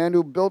foolish man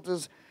who built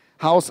his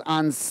house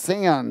on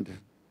sand,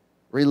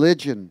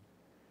 religion.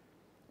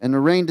 And the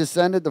rain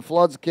descended, the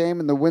floods came,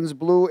 and the winds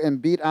blew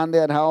and beat on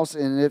that house,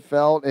 and it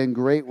fell, and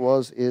great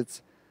was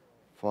its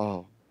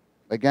fall.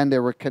 Again, they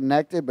were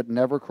connected but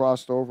never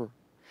crossed over.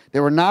 They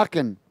were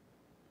knocking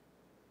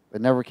but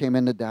never came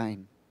into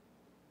dying.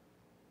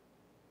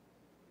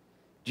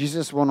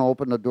 Jesus won't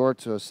open the door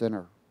to a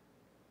sinner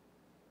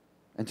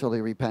until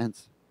he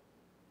repents.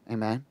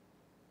 Amen?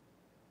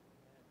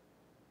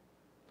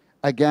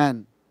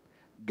 Again,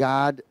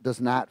 God does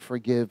not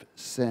forgive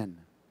sin.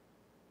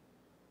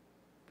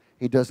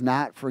 He does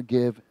not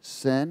forgive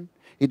sin.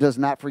 He does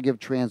not forgive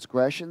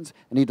transgressions,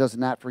 and he does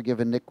not forgive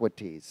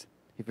iniquities.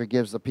 He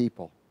forgives the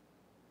people.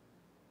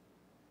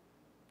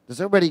 Does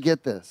everybody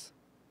get this?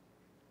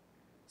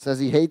 It says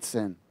he hates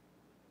sin.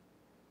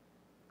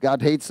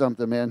 God hates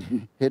something,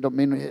 man.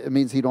 It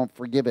means he don't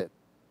forgive it.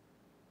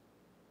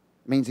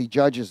 It means he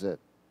judges it.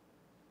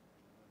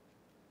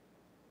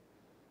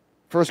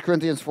 1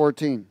 Corinthians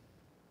 14.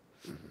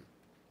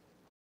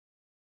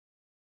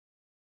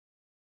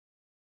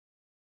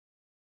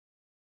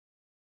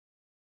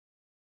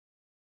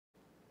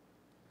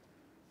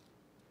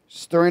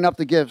 Stirring up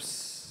the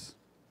gifts.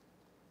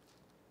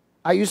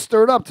 Are you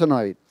stirred up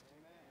tonight?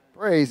 Amen.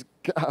 Praise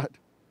God.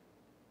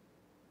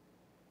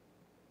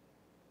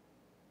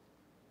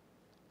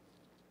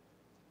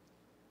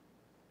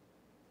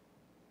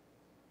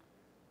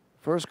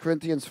 1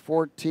 Corinthians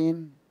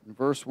 14,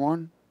 verse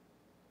 1.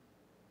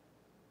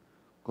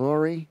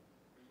 Glory.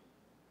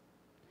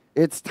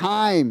 It's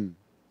time.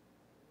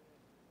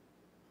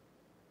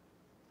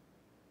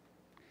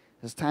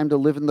 It's time to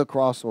live in the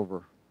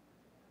crossover.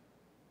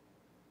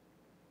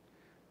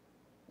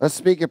 Let's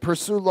speak it.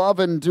 Pursue love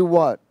and do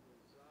what?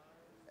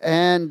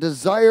 And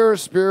desire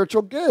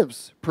spiritual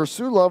gifts.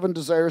 Pursue love and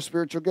desire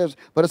spiritual gifts.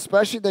 But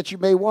especially that you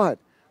may what?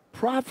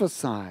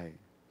 Prophesy.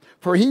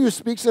 For he who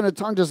speaks in a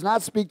tongue does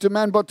not speak to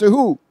men, but to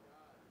who?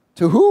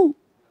 To who?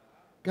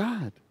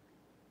 God.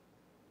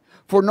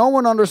 For no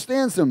one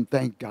understands him,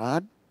 thank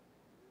God.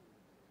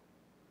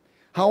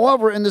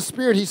 However, in the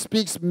Spirit he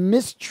speaks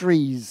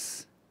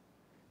mysteries.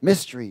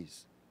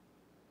 Mysteries.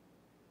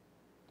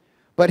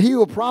 But he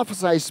who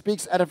prophesies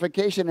speaks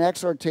edification and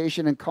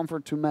exhortation and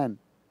comfort to men.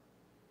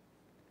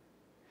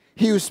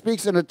 He who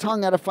speaks in a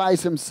tongue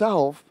edifies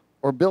himself,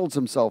 or builds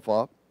himself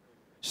up,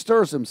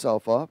 stirs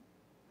himself up.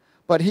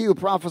 But he who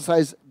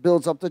prophesies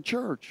builds up the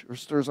church, or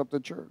stirs up the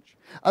church.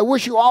 I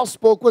wish you all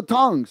spoke with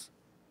tongues.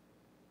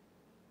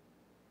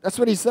 That's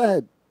what he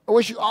said. I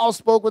wish you all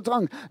spoke with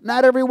tongues.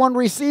 Not everyone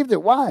received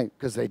it. Why?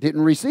 Because they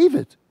didn't receive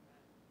it.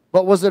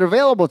 But was it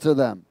available to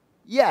them?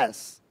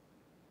 Yes.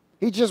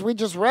 We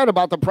just read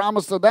about the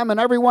promise to them and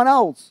everyone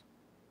else.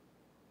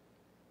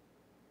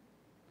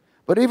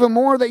 But even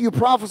more that you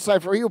prophesy,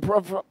 for he who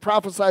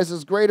prophesies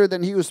is greater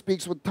than he who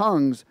speaks with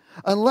tongues,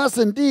 unless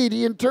indeed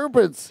he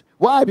interprets.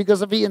 Why?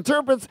 Because if he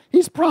interprets,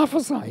 he's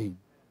prophesying.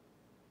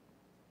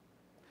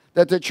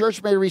 That the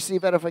church may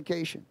receive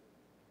edification.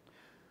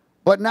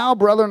 But now,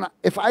 brethren,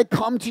 if I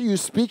come to you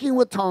speaking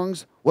with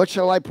tongues, what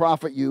shall I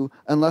profit you,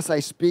 unless I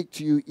speak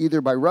to you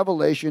either by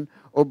revelation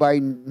or by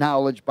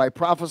knowledge, by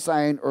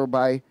prophesying or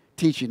by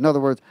teaching? In other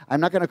words, I'm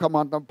not going to come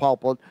on the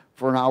pulpit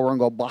for an hour and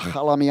go,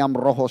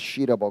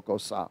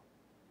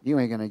 you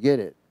ain't going to get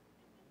it.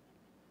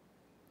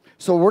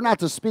 So we're not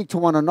to speak to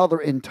one another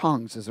in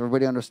tongues. Does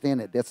everybody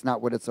understand it? That's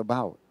not what it's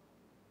about.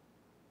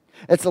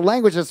 It's a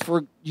language that's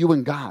for you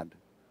and God.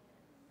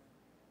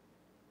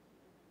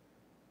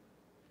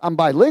 I'm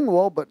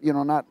bilingual, but,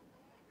 not.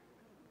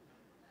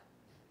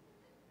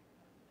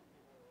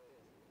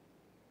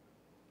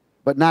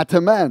 But not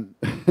to men.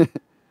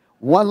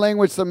 One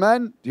language to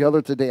men, the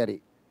other to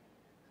daddy.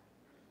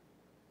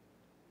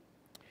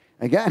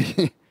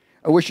 Again,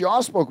 I wish you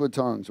all spoke with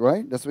tongues,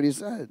 right? That's what he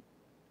said.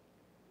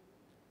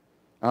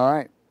 All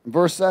right.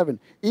 Verse 7.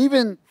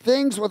 Even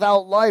things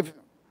without life,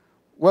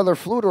 whether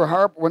flute or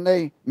harp, when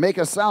they make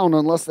a sound,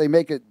 unless they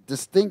make a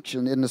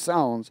distinction in the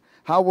sounds,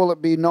 how will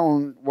it be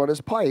known what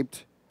is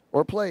piped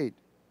or played?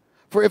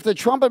 For if the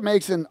trumpet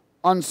makes an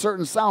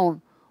uncertain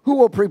sound, who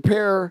will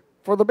prepare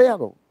for the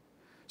battle?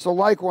 So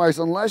likewise,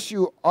 unless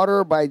you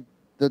utter by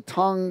the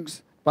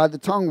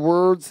tongue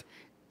words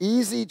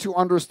easy to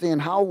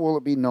understand, how will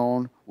it be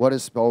known what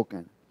is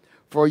spoken?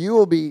 For you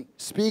will be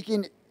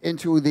speaking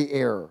into the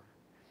air.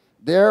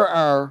 There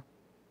are,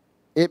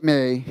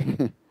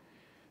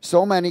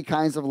 so many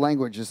kinds of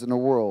languages in the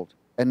world,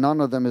 and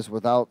none of them is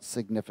without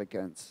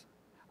significance.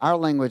 Our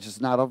language is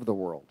not of the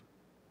world.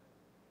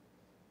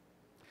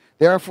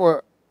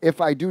 Therefore, if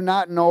I do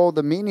not know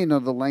the meaning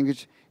of the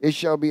language, it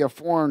shall be a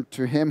foreign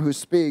to him who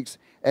speaks,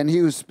 and he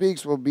who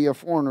speaks will be a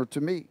foreigner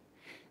to me.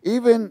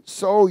 Even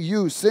so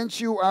you,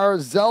 since you are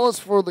zealous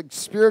for the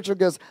spiritual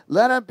gifts,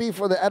 let it be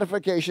for the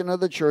edification of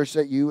the church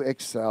that you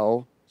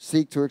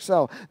seek to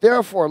excel.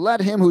 Therefore,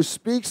 let him who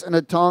speaks in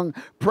a tongue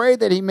pray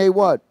that he may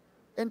what?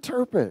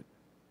 interpret.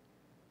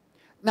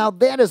 Now,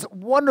 that is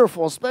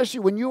wonderful, especially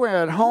when you are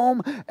at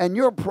home and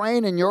you're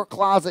praying in your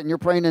closet and you're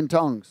praying in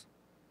tongues.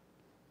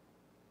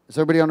 Does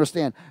everybody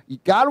understand?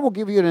 God will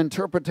give you an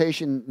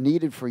interpretation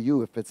needed for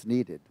you if it's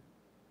needed.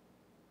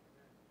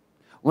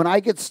 When I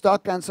get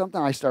stuck on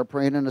something, I start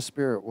praying in the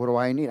Spirit. What do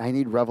I need? I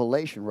need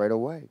revelation right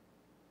away.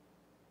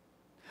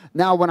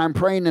 Now, when I'm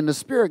praying in the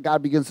Spirit,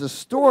 God begins to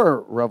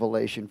store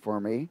revelation for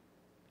me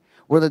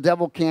where the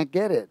devil can't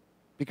get it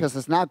because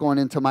it's not going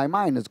into my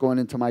mind, it's going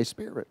into my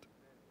spirit.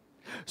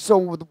 So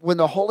when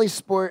the Holy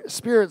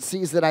Spirit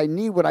sees that I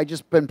need what I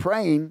just been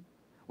praying,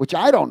 which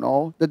I don't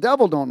know, the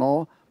devil don't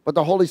know, but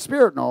the Holy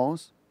Spirit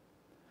knows,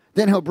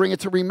 then he'll bring it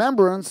to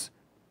remembrance,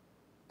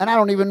 and I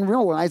don't even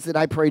realize that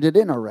I prayed it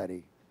in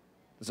already.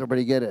 Does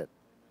everybody get it?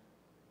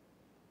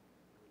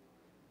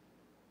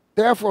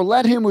 Therefore,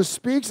 let him who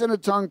speaks in a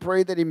tongue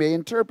pray that he may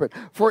interpret.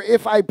 For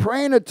if I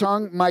pray in a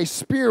tongue, my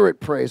spirit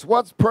prays.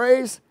 What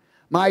prays?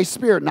 My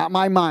spirit, not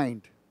my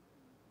mind,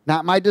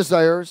 not my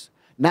desires,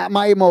 not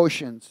my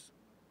emotions.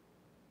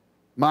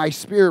 My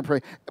spirit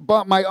prays.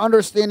 But my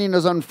understanding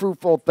is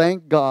unfruitful.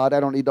 Thank God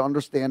I don't need to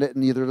understand it,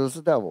 and neither does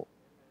the devil.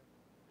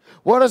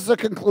 What is the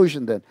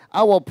conclusion then?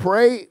 I will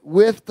pray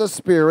with the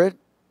Spirit.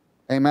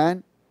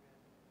 Amen.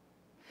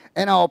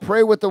 And I will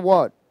pray with the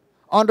what?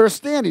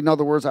 Understanding. In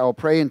other words, I will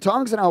pray in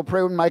tongues and I will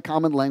pray with my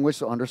common language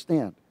to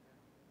understand.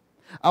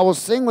 I will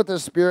sing with the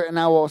Spirit and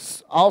I will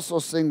also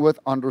sing with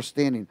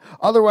understanding.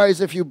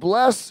 Otherwise, if you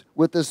bless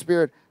with the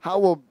Spirit, how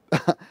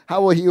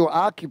will he who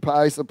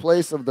occupies the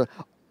place of the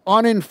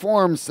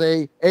uninformed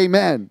say,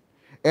 Amen,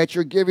 at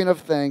your giving of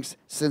thanks,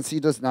 since he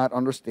does not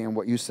understand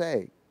what you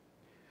say?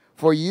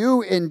 For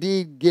you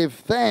indeed give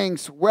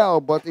thanks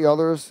well, but the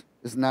others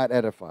is not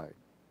edified.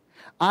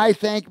 I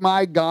thank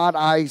my God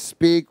I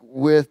speak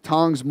with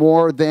tongues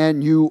more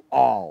than you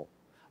all.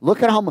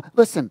 Look at how much.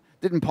 Listen,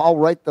 didn't Paul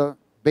write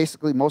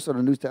basically most of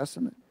the New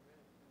Testament?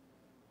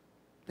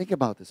 Think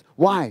about this.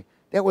 Why?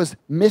 That was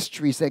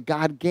mysteries that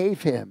God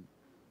gave him.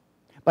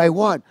 By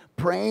what?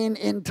 Praying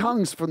in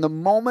tongues. From the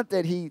moment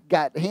that he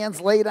got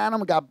hands laid on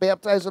him, got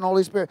baptized in the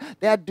Holy Spirit,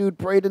 that dude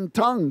prayed in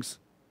tongues.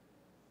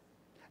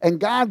 And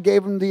God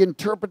gave him the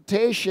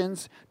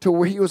interpretations to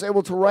where he was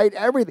able to write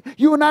everything.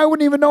 You and I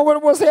wouldn't even know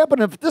what was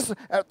happening. If this,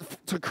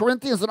 to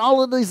Corinthians and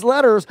all of these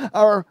letters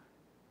are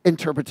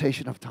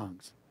interpretation of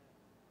tongues.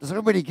 Does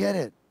everybody get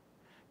it?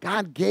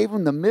 God gave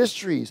him the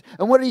mysteries.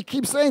 And what did he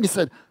keep saying? He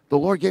said, the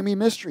Lord gave me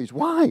mysteries.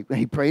 Why?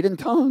 He prayed in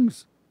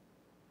tongues.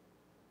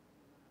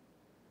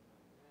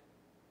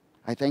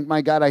 I thank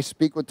my God I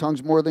speak with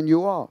tongues more than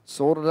you all.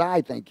 So did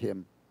I thank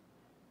him.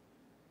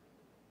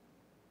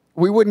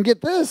 We wouldn't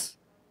get this.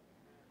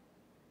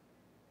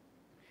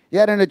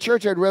 Yet in the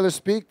church I'd rather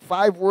speak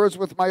 5 words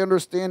with my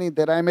understanding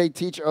that I may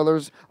teach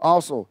others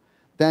also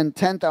than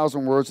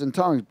 10,000 words in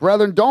tongues.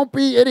 Brethren, don't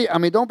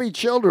be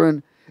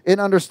children in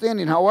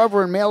understanding.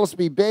 However, in malice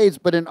be babes,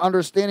 but in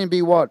understanding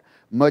be what?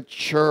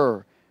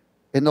 Mature.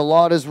 In the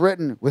law it is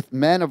written, with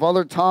men of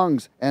other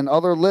tongues and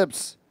other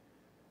lips,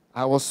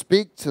 I will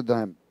speak to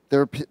them,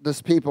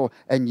 this people,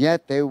 and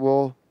yet they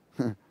will,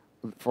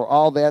 for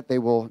all that they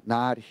will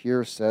not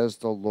hear, says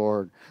the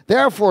Lord.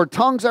 Therefore,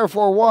 tongues are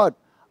for what?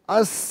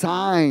 A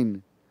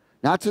sign,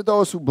 not to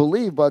those who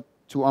believe, but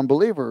to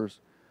unbelievers.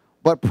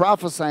 But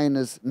prophesying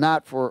is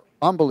not for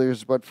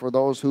unbelievers, but for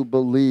those who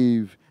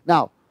believe.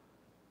 Now,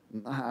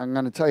 I'm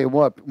going to tell you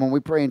what, when we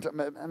pray in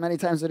tongues, many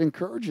times it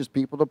encourages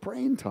people to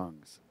pray in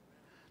tongues.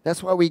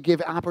 That's why we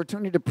give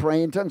opportunity to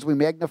pray in tongues. We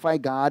magnify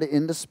God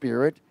in the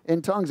Spirit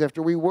in tongues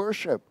after we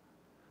worship.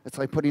 It's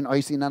like putting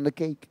icing on the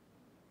cake.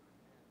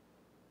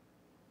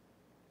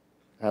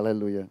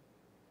 Hallelujah.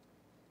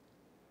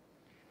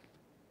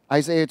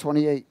 Isaiah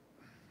 28.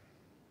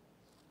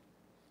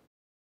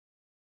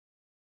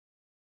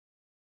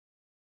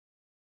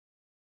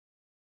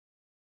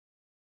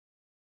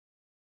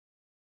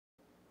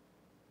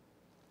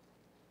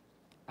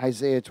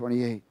 Isaiah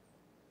 28.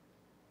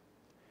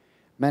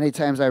 Many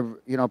times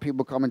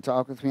people come and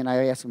talk with me and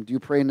I ask them, do you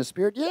pray in the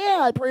Spirit? Yeah,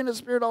 I pray in the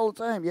Spirit all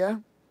the time, yeah.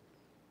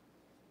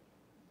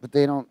 But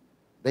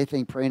they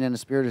think praying in the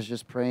Spirit is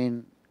just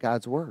praying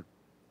God's Word.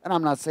 And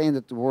I'm not saying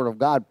that the Word of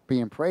God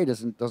being prayed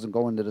doesn't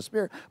go into the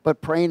Spirit, but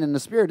praying in the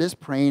Spirit is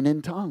praying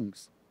in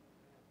tongues.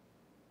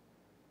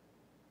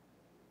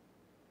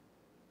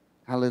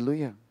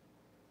 Hallelujah.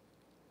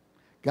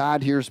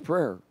 God hears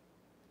prayer.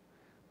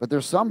 But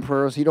there's some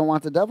prayers he don't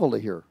want the devil to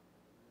hear.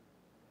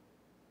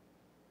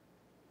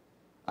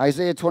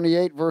 Isaiah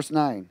 28, verse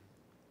 9.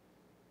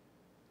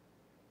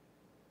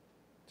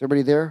 Is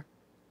everybody there?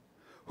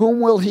 Whom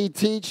will he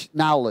teach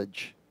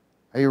knowledge?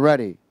 Are you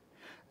ready?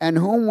 And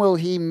whom will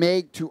he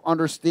make to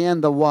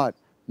understand the what?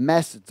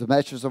 Message. The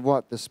message of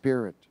what? The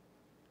Spirit.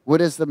 What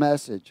is the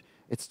message?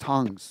 It's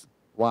tongues.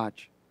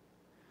 Watch.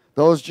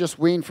 Those just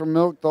weaned from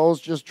milk,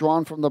 those just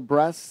drawn from the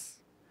breasts.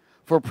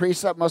 For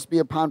precept must be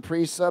upon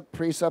precept,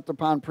 precept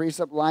upon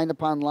precept, line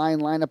upon line,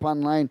 line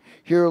upon line,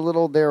 here a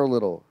little, there a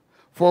little.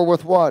 For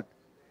with what?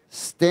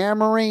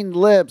 Stammering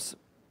lips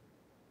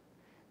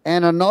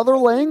and another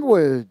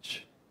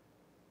language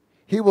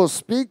He will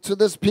speak to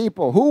this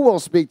people. Who will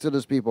speak to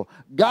this people?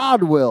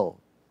 God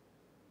will.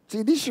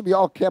 See, these should be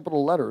all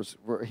capital letters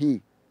for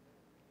he.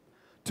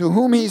 To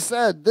whom he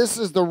said, this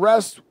is the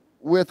rest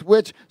with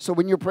which, so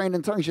when you're praying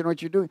in tongues, you know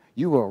what you're doing?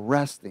 You are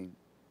resting.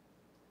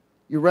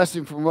 You're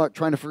resting from what?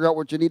 Trying to figure out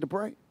what you need to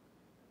pray.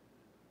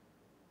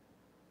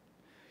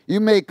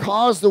 You may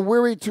cause the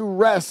weary to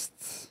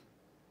rest.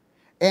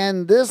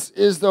 And this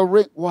is the,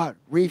 what?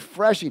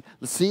 Refreshing.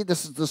 See,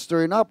 this is the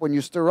stirring up. When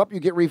you stir up,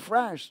 you get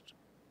refreshed.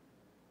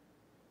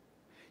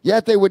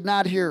 Yet they would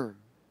not hear.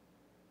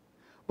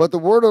 But the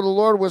word of the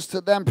Lord was to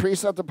them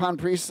precept upon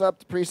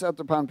precept, precept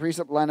upon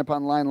precept, line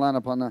upon line, line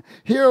upon line.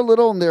 Here a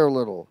little and there a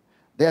little,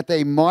 that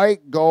they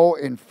might go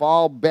and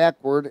fall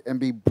backward and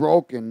be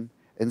broken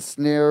and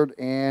snared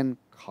and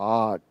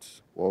caught.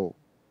 Whoa.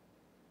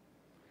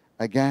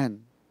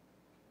 Again.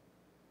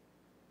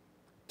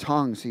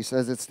 Tongues, he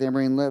says it's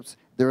stammering lips.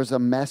 There is a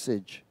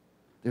message.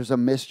 There's a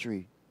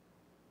mystery.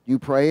 You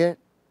pray it.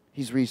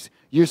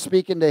 You're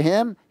speaking to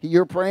him.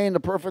 You're praying the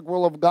perfect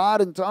will of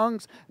God in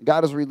tongues.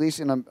 God is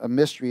releasing a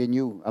mystery in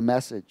you, a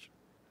message.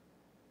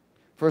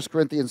 1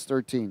 Corinthians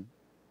 13.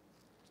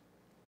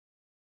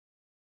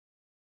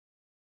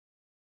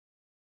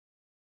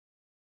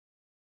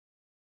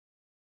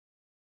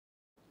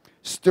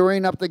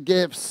 Stirring up the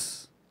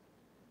gifts.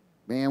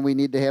 Man, we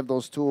need to have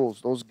those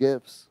tools, those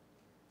gifts.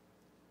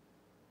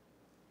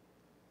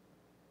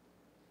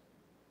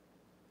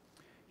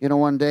 You know,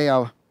 one day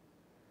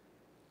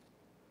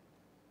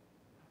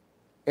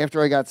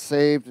after I got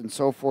saved and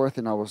so forth,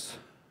 and I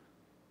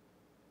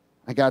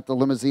got the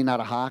limousine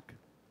out of Hawk.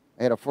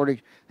 I had a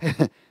 40,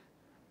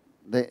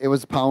 it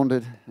was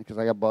pounded because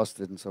I got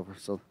busted and so forth.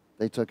 So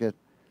they took it,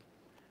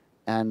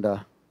 and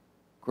of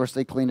course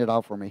they cleaned it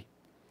out for me.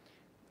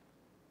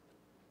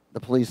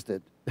 The police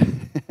did.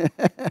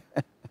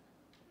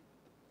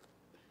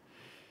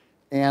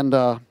 And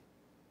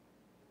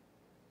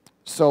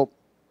so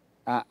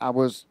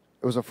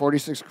it was a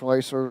 46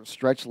 Chrysler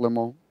stretch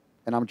limo,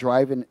 and I'm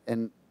driving,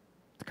 and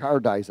the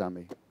car dies on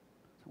me.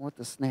 What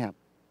the snap?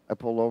 I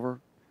pull over.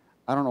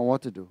 I don't know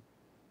what to do.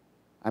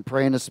 I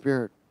pray in the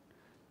Spirit.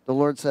 The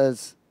Lord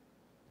says,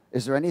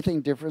 is there anything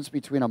difference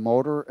between a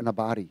motor and a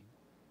body?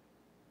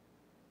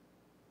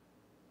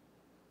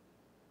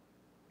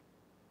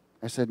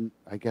 I said,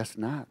 I guess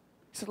not.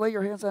 He said, lay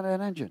your hands on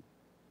that engine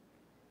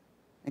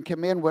and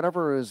command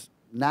whatever is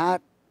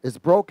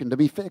broken to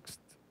be fixed.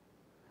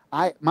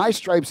 My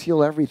stripes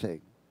heal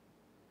everything.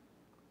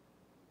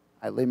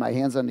 I lay my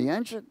hands on the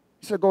engine.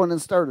 He said, go in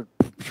and start it.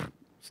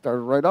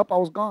 Started right up. I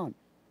was gone.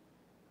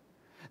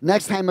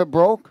 Next time it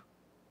broke,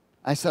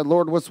 I said,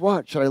 Lord, what's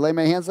what? Should I lay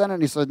my hands on it?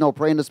 And he said, no,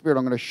 pray in the Spirit.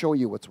 I'm going to show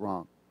you what's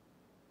wrong.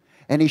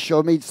 And he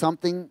showed me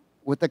something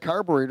with the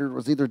carburetor. It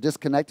was either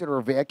disconnected or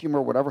a vacuum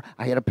or whatever.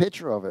 I had a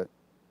picture of it.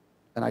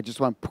 And I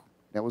just went, poof,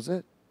 that was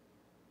it.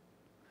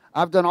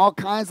 I've done all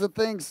kinds of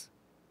things.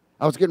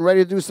 I was getting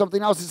ready to do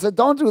something else. He said,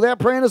 don't do that.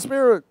 Pray in the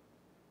Spirit.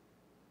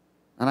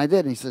 And I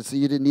did. And he said, so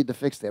you didn't need to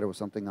fix that. It was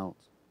something else.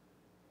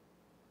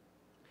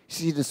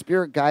 See, the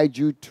Spirit guides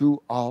you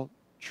to all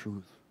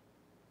truth.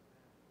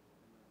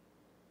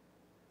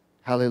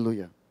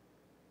 Hallelujah.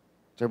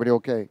 Is everybody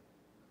okay?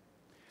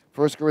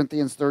 1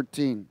 Corinthians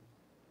 13.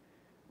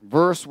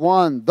 Verse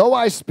 1. Though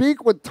I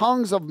speak with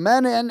tongues of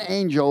men and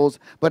angels,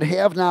 but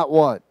have not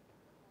what?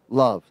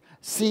 Love.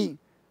 See,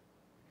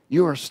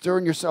 you are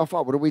stirring yourself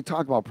up. What are we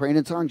talking about? Praying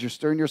in tongues. You're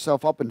stirring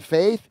yourself up in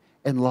faith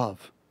and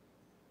love.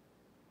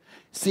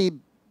 See,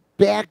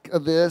 back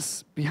of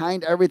this,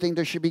 behind everything,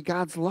 there should be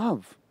God's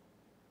love.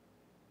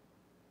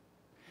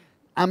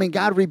 I mean,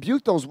 God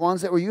rebuked those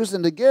ones that were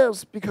using the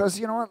gifts because,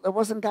 you know what, there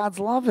wasn't God's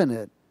love in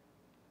it.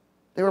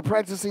 They were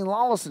practicing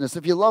lawlessness.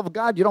 If you love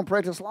God, you don't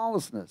practice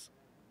lawlessness.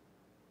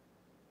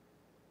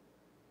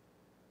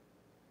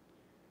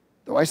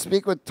 Though I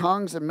speak with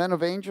tongues and men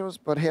of angels,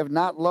 but have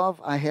not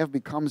love, I have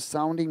become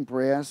sounding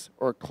brass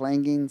or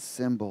clanging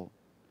cymbal.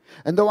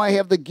 And though I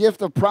have the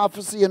gift of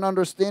prophecy and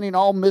understanding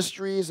all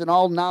mysteries and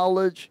all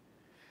knowledge,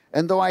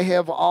 and though I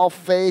have all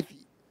faith,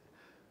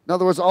 in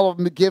other words, all of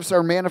the gifts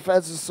are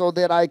manifested so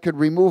that I could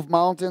remove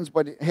mountains,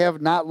 but have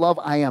not love,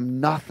 I am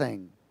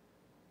nothing.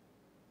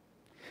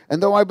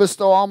 And though I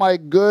bestow all my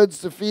goods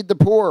to feed the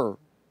poor,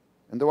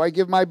 and though I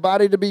give my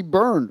body to be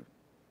burned,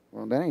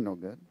 well, that ain't no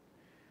good.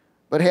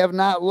 But have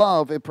not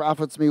love, it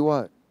profits me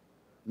what?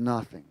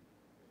 Nothing.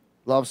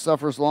 Love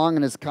suffers long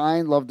and is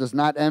kind. Love does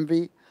not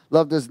envy.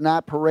 Love does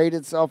not parade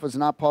itself, is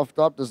not puffed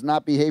up, does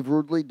not behave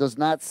rudely, does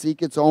not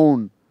seek its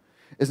own,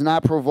 is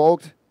not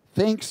provoked,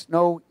 thinks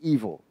no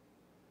evil.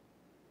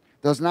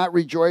 Does not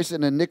rejoice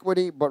in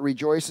iniquity, but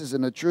rejoices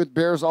in the truth,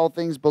 bears all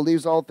things,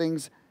 believes all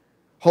things,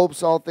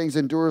 hopes all things,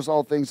 endures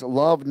all things.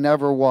 Love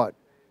never what?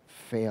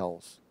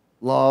 Fails.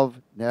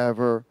 Love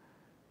never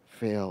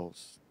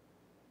fails.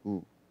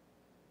 Ooh.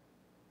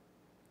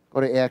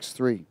 Go to Acts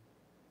 3.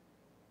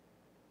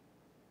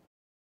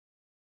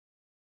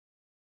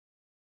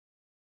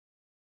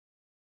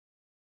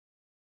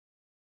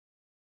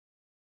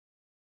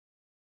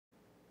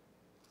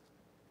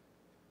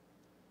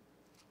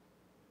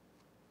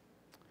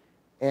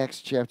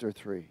 Acts chapter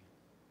 3.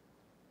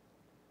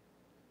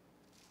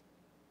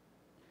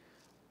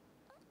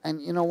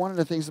 And you know, one of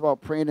the things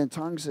about praying in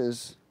tongues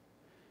is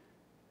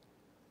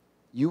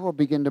you will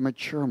begin to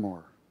mature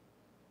more.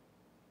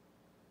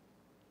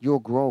 You'll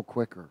grow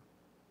quicker.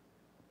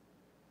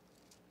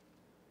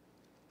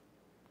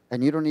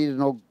 And you don't need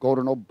to go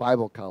to no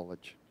Bible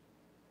college,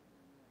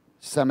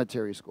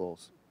 cemetery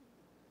schools.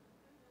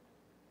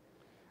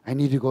 I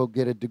need to go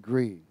get a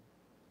degree.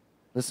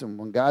 Listen,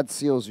 when God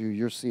seals you,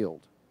 you're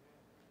sealed.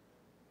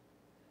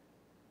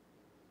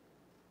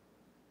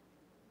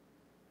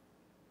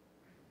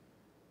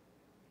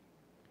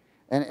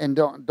 And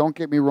don't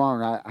get me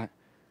wrong.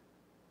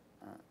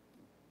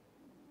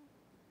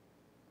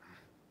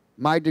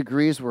 My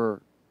degrees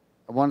were,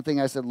 one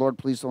thing I said, Lord,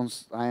 please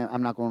don't,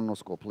 I'm not going to no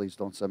school. Please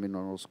don't send me to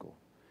no school.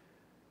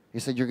 He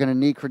said, you're going to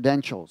need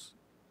credentials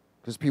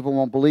because people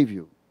won't believe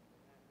you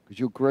because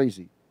you're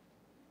crazy.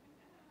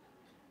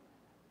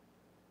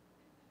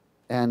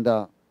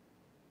 And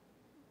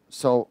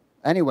so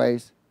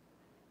anyways,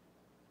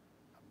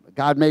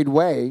 God made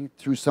way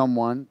through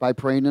someone by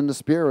praying in the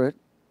Spirit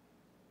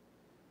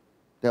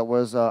that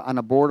was on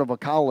a board of a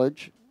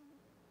college,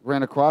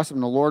 ran across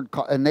him,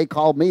 and they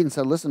called me and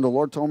said, listen, the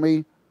Lord told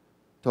me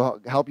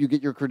to help you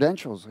get your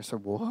credentials. I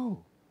said,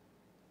 whoa.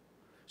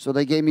 So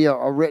they gave me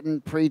a written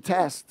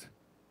pre-test.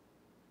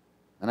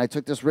 And I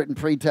took this written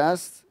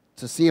pre-test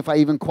to see if I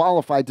even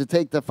qualified to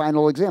take the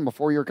final exam, a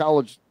four-year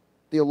college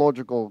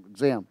theological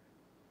exam.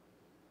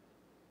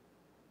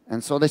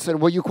 And so they said,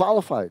 well, you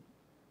qualified.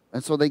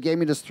 And so they gave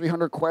me this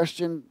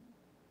 300-question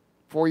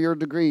four-year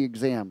degree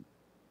exam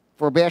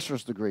for a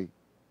bachelor's degree.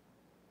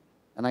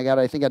 And I got,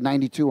 I think, a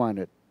 92 on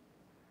it.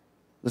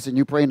 Listen,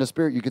 you pray in the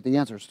Spirit, you get the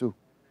answers too.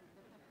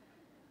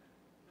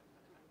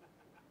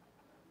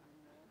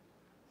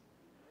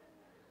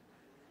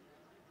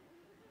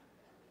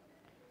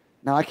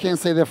 Now, I can't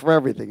say that for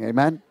everything,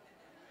 amen?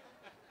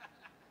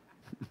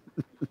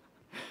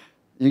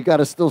 You got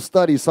to still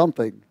study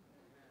something.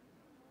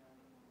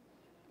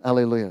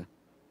 Hallelujah.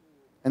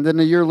 And then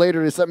a year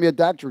later, they sent me a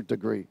doctorate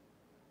degree.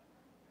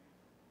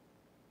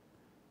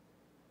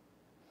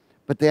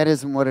 But that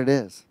isn't what it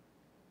is.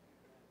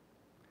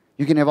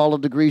 You can have all the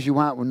degrees you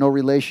want with no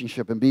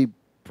relationship and be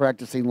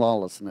practicing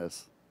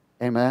lawlessness.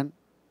 Amen?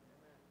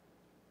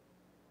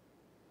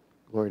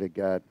 Glory to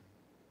God.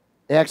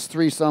 Acts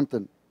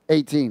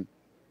 3:18.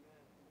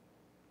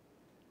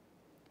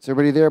 Is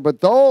everybody there?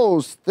 But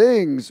those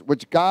things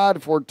which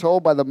God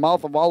foretold by the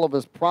mouth of all of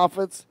his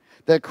prophets,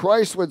 that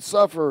Christ would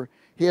suffer,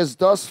 he has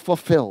thus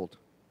fulfilled.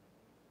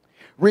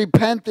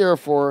 Repent,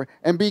 therefore,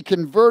 and be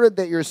converted,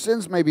 that your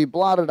sins may be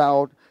blotted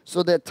out,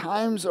 so that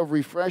times of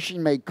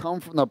refreshing may come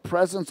from the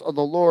presence of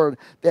the Lord,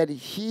 that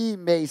he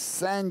may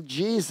send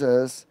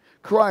Jesus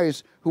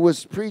Christ, who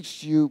was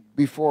preached to you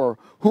before,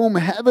 whom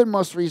heaven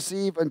must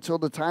receive until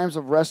the times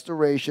of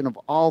restoration of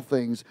all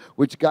things,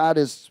 which God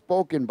has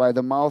spoken by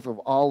the mouth of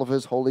all of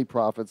his holy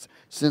prophets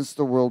since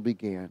the world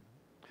began.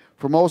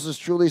 For Moses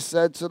truly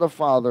said to the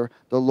Father,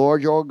 the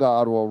Lord your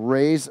God will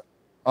raise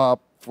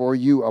up for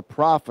you a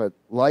prophet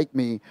like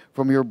me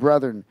from your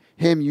brethren.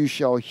 Him you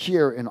shall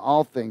hear in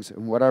all things,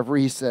 and whatever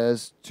he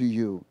says to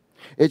you.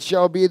 It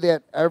shall be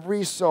that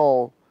every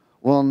soul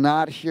will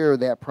not hear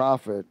that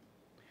prophet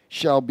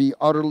shall be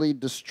utterly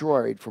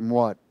destroyed from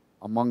what?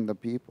 Among the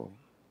people.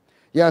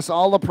 Yes,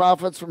 all the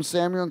prophets from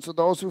Samuel and to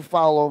those who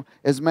follow,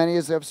 as many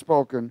as have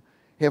spoken,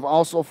 have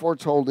also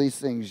foretold these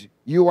things.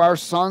 You are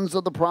sons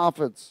of the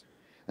prophets,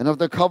 and of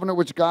the covenant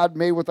which God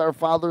made with our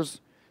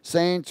fathers,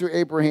 saying to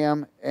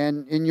Abraham,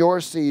 and in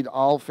your seed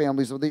all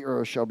families of the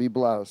earth shall be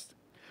blessed.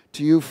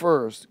 To you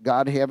first,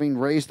 God, having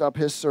raised up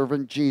his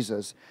servant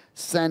Jesus,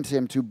 sent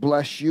him to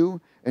bless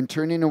you and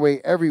turning away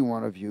every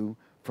one of you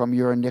from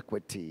your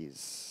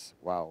iniquities.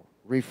 Wow.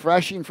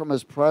 Refreshing from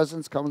his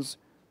presence comes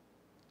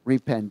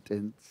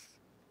repentance.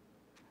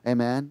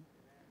 Amen.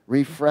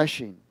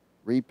 Refreshing,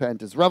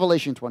 repentance.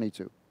 Revelation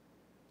 22.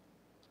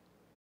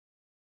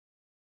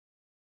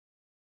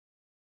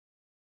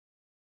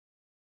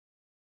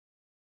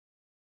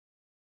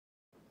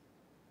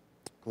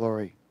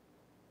 Glory.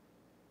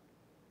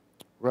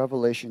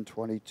 Revelation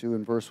 22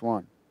 and verse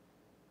 1. Is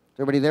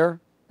everybody there?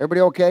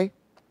 Everybody okay?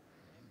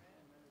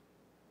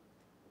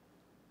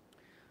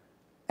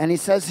 And he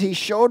says, he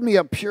showed me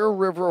a pure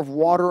river of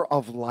water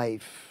of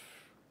life.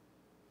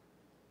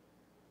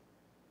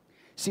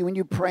 See, when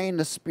you pray in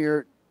the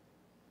Spirit,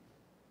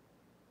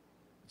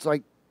 it's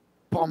like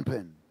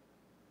pumping.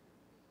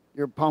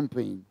 You're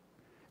pumping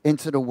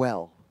into the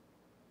well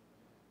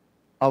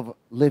of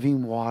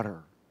living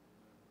water.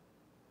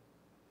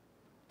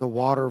 The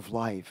water of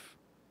life.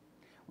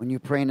 When you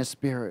pray in the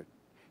Spirit,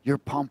 you're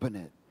pumping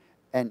it.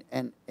 And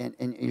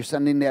you're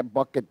sending that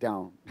bucket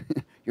down.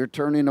 You're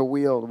turning a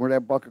wheel where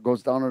that bucket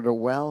goes down to the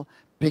well,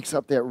 picks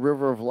up that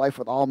river of life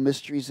with all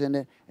mysteries in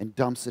it, and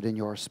dumps it in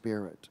your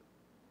spirit.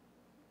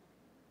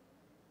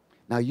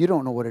 Now, you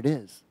don't know what it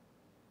is.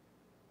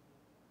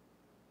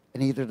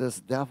 And neither does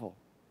the devil.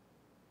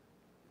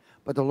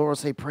 But the Lord will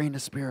say, pray in the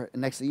Spirit.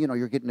 And next thing you know,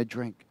 you're getting a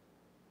drink.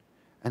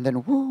 And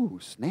then, whoo,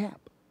 snap.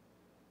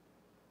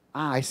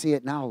 I see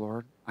it now,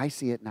 Lord. I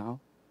see it now.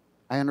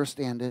 I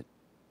understand it.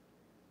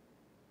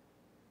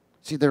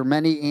 See, there are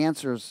many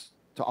answers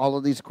to all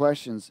of these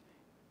questions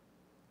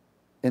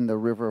in the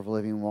river of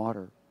living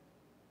water.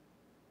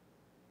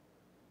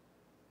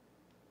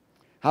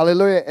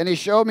 Hallelujah. And he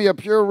showed me a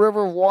pure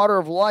river of water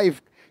of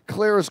life,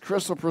 clear as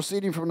crystal,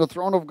 proceeding from the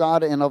throne of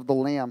God and of the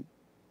Lamb.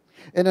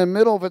 In the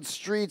middle of its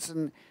streets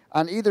and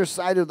on either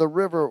side of the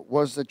river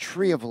was the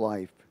tree of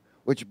life,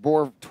 which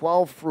bore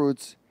 12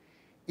 fruits,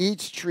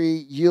 each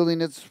tree yielding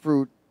its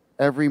fruit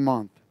every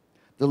month.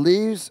 The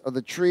leaves of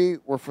the tree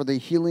were for the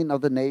healing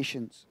of the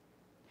nations.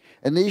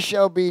 And these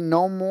shall be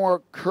no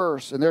more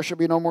curse, and there shall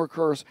be no more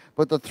curse,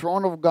 but the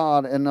throne of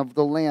God and of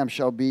the Lamb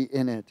shall be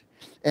in it,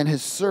 and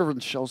his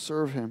servants shall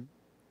serve him.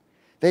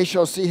 They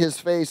shall see his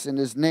face, and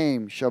his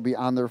name shall be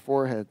on their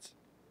foreheads.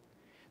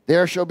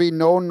 There shall be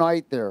no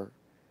night there.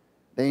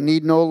 They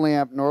need no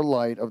lamp nor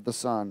light of the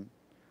sun,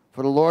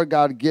 for the Lord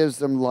God gives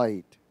them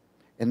light,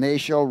 and they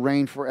shall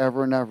reign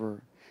forever and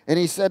ever. And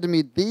he said to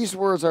me, these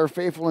words are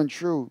faithful and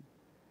true.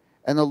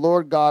 And the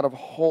Lord God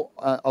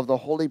of the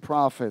holy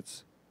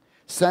prophets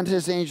sent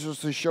his angels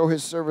to show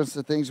his servants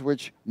the things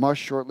which must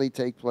shortly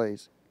take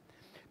place.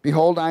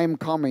 Behold, I am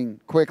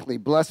coming quickly.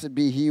 Blessed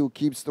be he who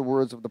keeps the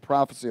words of the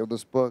prophecy of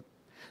this book.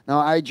 Now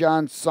I,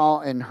 John, saw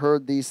and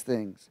heard these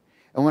things.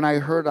 And when I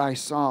heard, I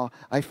saw,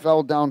 I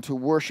fell down to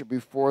worship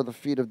before the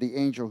feet of the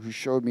angel who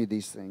showed me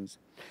these things.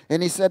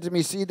 And he said to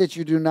me, see that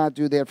you do not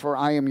do that, for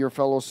I am your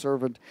fellow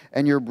servant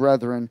and your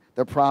brethren,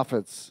 the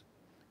prophets,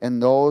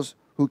 and those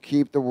who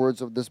keep the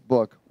words of this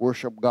book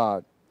worship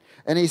God.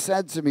 And he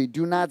said to me,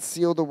 do not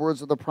seal the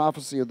words of the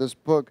prophecy of this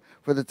book,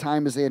 for the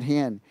time is at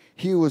hand.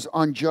 He who is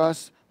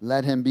unjust,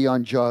 let him be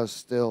unjust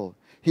still.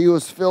 He who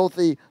is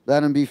filthy,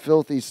 let him be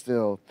filthy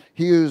still.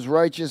 He who is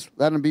righteous,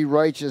 let him be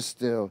righteous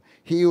still.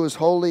 He who is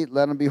holy,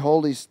 let him be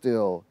holy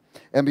still.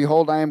 And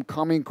behold, I am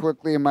coming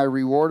quickly, and my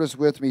reward is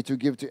with me to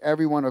give to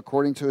everyone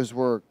according to his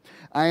work.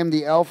 I am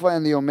the Alpha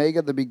and the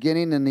Omega, the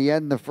beginning and the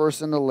end, the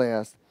first and the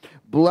last.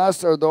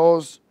 Blessed are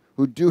those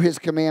who do his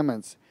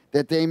commandments,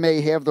 that they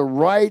may have the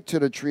right to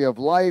the tree of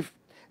life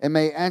and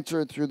may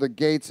enter through the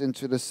gates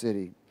into the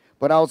city.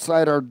 But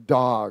outside are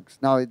dogs.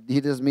 Now,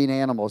 he doesn't mean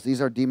animals.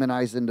 These are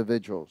demonized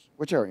individuals,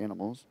 which are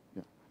animals.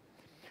 Yeah.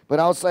 But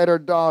outside are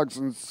dogs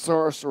and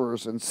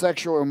sorcerers and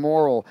sexual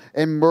immoral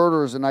and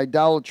murderers and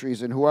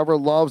idolatries and whoever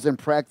loves and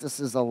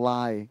practices a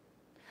lie.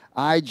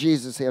 I,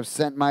 Jesus, have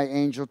sent my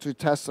angel to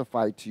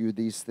testify to you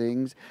these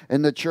things.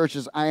 In the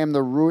churches, I am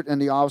the root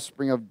and the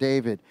offspring of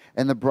David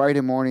and the bright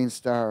and morning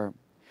star.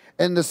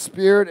 And the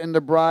Spirit and the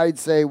bride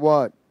say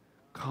what?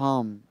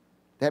 Come.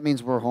 That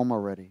means we're home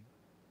already.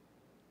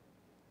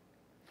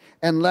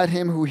 And let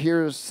him who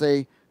hears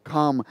say,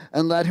 come.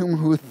 And let him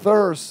who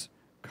thirsts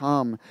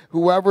come.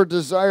 Whoever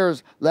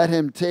desires, let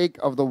him take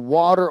of the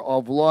water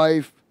of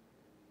life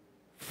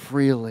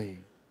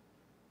freely.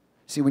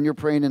 See, when you're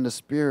praying in the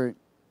Spirit,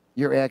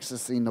 you're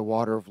accessing the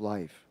water of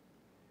life.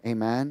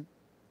 Amen?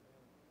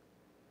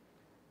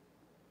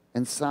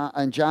 And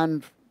John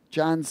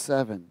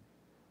 7.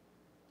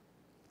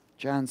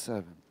 John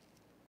 7.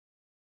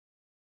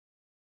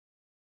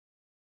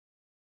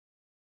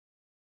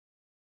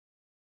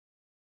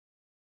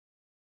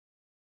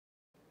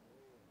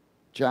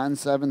 John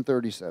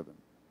 7:37.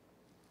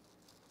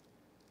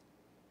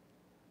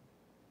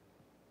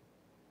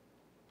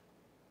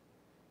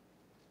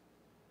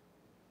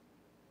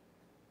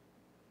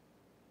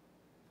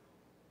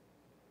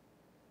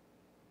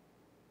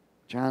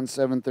 John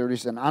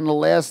 7:37. On the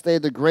last day,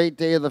 the great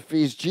day of the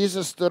feast,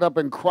 Jesus stood up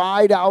and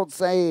cried out,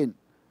 saying,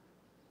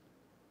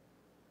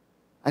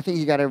 I think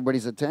he got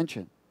everybody's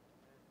attention.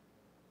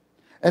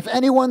 If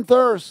anyone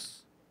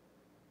thirsts,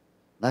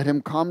 let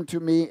him come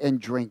to me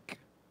and drink.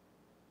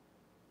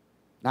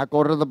 Not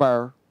go to the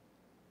bar.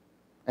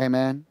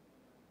 Amen.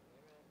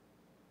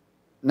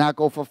 Not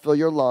go fulfill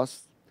your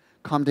lust.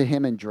 Come to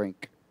him and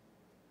drink.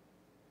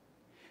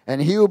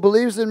 And he who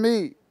believes in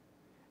me,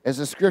 as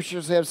the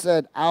scriptures have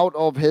said, out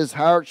of his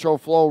heart shall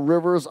flow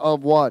rivers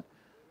of what?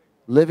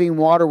 Living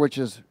water, which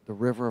is the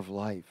river of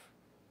life.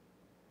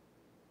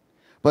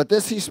 But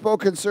this he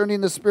spoke concerning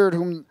the Spirit,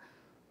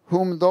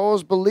 whom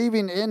those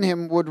believing in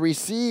him would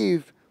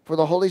receive, for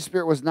the Holy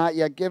Spirit was not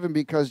yet given,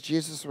 because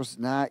Jesus was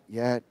not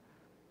yet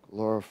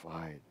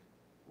glorified.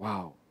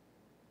 Wow.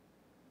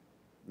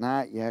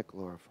 Not yet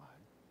glorified.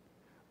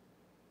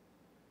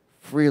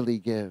 Freely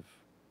give.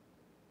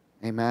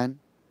 Amen.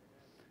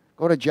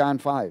 Go to John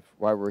 5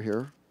 while we're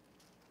here.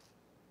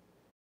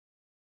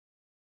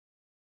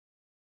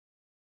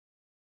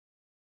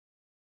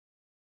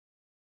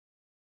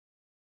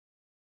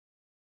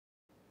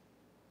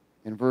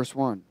 In verse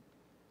 1.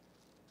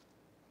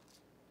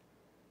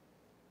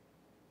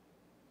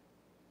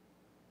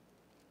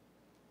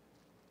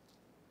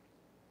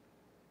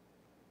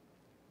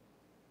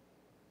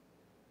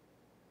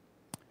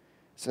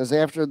 It says,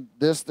 after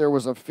this there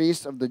was a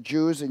feast of the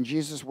Jews, and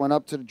Jesus went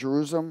up to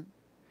Jerusalem.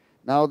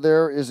 Now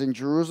there is in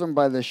Jerusalem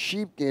by the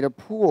sheep gate a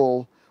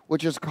pool,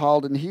 which is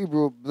called in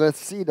Hebrew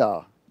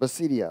Bethesda,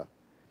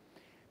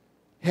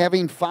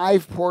 having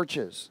 5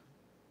 porches.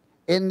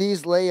 In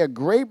these lay a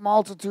great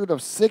multitude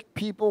of sick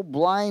people,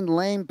 blind,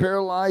 lame,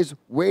 paralyzed,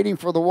 waiting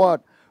for the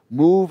what?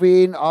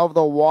 moving of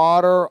the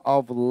water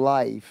of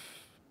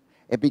life.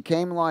 It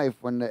became life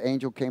when the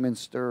angel came and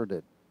stirred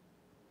it.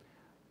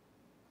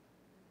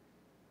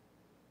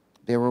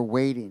 They were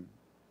waiting.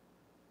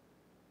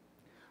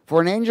 For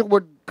an angel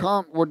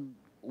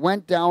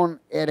went down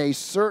at a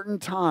certain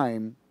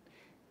time.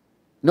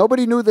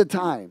 Nobody knew the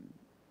time.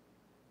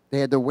 They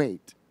had to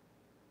wait.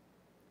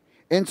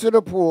 Into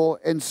the pool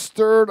and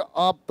stirred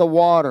up the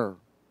water.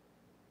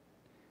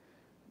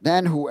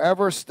 Then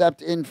whoever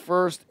stepped in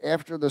first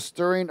after the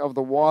stirring of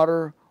the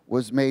water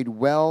was made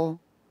well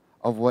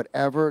of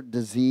whatever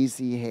disease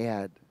he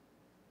had.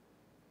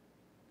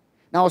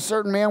 Now a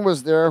certain man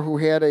was there who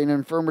had an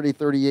infirmity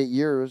 38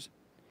 years.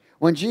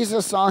 When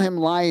Jesus saw him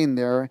lying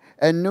there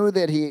and knew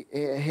that he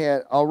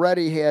had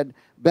already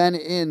been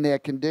in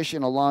that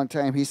condition a long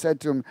time, he said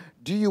to him,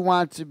 "Do you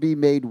want to be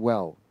made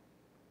well?"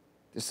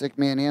 The sick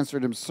man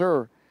answered him,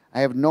 "Sir, I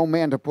have no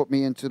man to put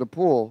me into the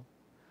pool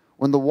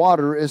when the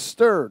water is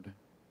stirred.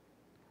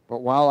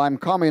 But while I'm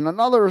coming,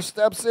 another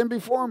steps in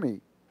before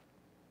me."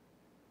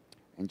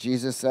 And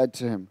Jesus said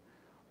to him,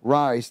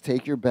 "Rise,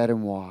 take your bed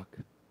and walk."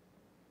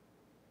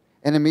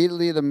 And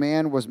immediately the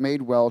man was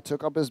made well,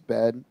 took up his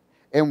bed,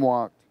 and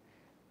walked.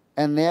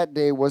 And that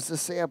day was the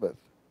Sabbath.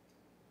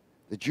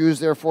 The Jews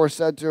therefore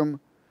said to him,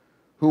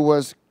 who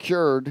was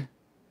cured,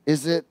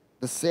 "Is it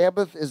the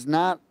Sabbath is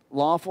not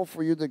lawful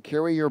for you to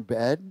carry your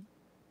bed?"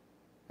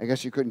 I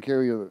guess you couldn't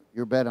carry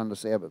your bed on the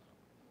Sabbath.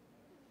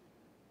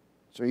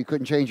 So you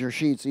couldn't change your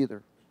sheets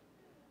either.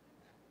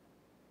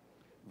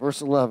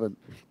 Verse 11.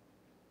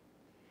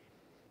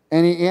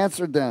 And he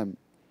answered them,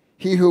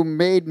 "He who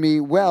made me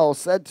well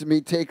said to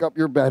me, 'Take up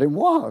your bed and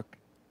walk.'"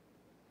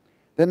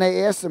 Then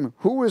they asked him,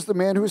 "Who is the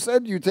man who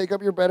said to you, 'Take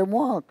up your bed and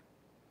walk'?"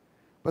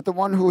 But the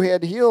one who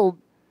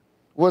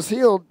was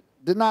healed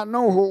did not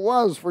know who it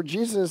was, for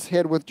Jesus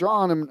had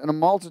withdrawn him, and a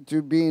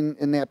multitude being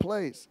in that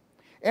place.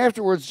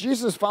 Afterwards,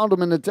 Jesus found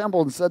him in the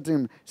temple and said to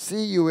him,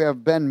 "See, you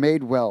have been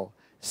made well.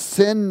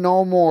 Sin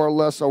no more,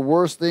 lest a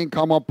worse thing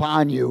come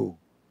upon you."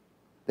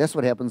 That's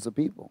what happens to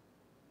people.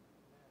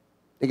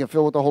 They get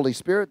filled with the Holy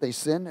Spirit, they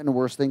sin, and the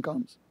worst thing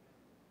comes.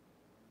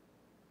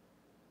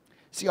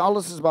 See, all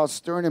this is about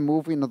stirring and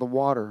moving of the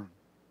water.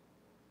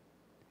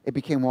 It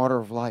became water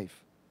of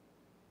life.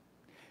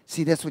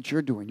 See, that's what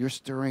you're doing. You're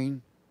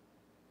stirring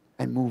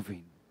and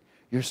moving.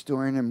 You're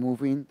stirring and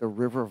moving the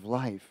river of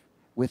life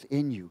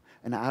within you.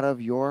 And out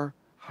of your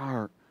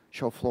heart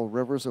shall flow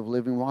rivers of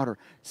living water.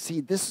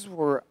 See, this is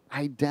where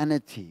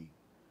identity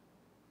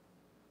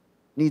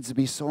needs to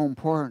be so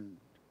important.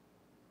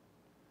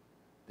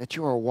 That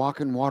you are a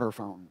walking water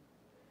fountain.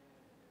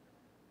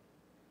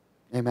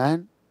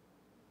 Amen?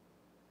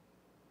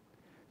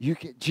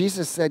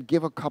 Jesus said,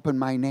 "Give a cup in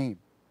my name."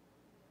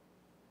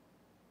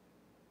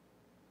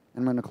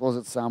 I'm going to close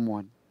at Psalm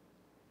 1.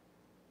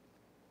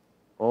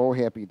 Oh,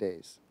 happy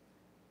days.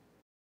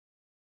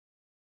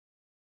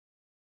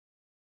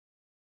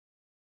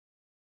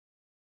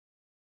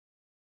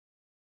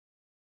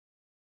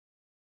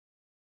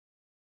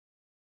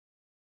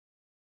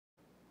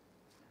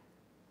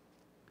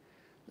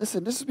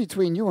 Listen, this is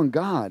between you and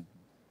God.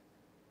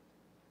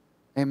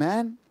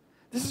 Amen?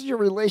 This is your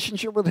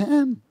relationship with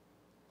Him.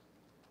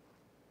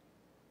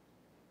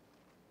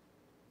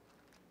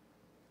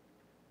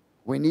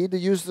 We need to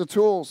use the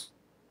tools.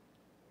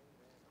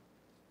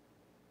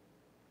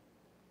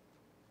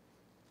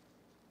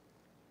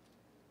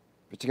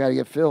 But you got to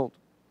get filled.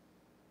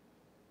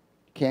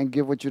 You can't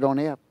give what you don't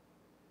have.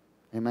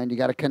 Amen? You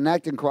got to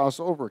connect and cross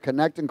over.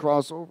 Connect and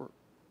cross over.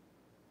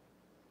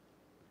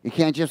 You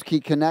can't just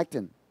keep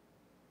connecting.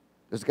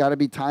 There's got to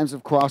be times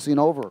of crossing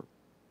over.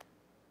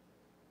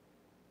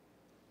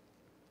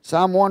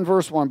 Psalm 1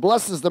 verse 1.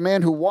 "Blessed is the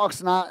man who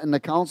walks not in the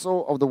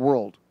counsel of the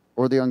world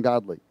or the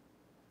ungodly,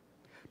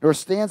 nor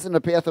stands in the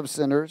path of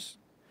sinners,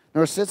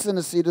 nor sits in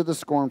the seat of the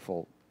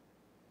scornful.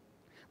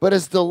 But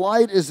his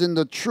delight is in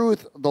the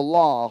truth, the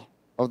law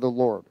of the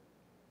Lord.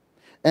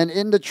 And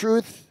in the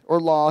truth or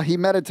law he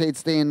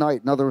meditates day and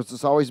night." In other words,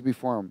 it's always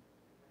before him.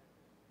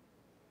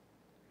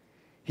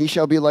 "He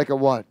shall be like a"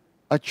 what?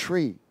 "A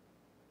tree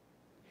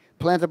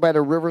planted by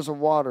the rivers of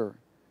water,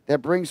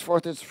 that brings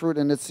forth its fruit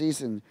in its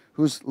season,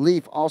 whose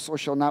leaf also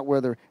shall not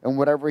wither, and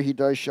whatever he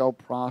does shall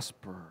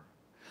prosper."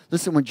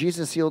 Listen, when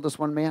Jesus healed this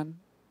one man,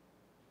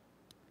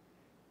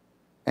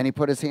 and he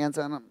put his hands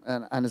on him,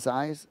 on his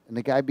eyes, and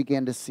the guy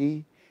began to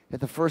see, and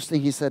the first thing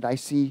he said, "I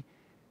see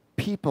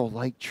people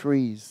like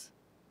trees."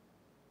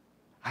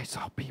 I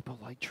saw people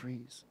like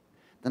trees.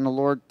 Then the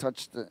Lord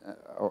touched,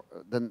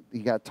 then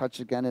he got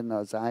touched again in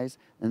his eyes,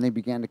 and they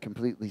began to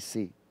completely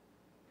see.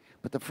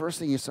 But the first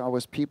thing he saw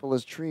was people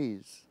as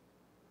trees.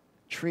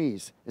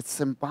 Trees. It's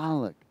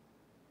symbolic.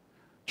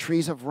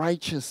 Trees of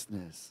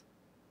righteousness.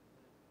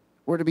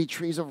 We're to be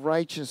trees of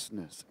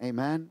righteousness.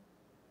 Amen?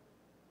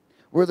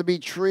 We're to be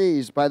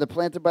trees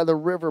planted by the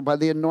river, by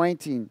the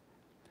anointing.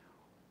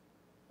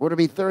 We're to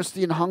be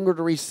thirsty and hunger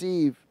to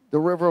receive the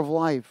river of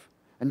life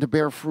and to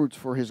bear fruits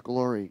for His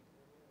glory.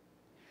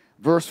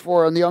 Verse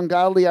 4, and the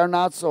ungodly are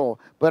not so,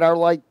 but are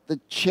like the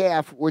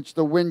chaff which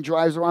the wind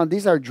drives around.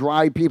 These are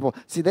dry people.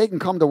 See, they can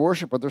come to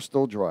worship, but they're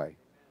still dry.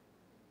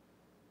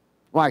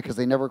 Why? Because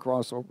they never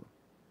cross over.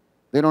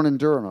 They don't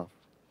endure enough.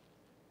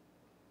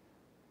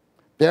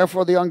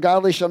 Therefore, the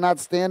ungodly shall not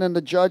stand in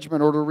the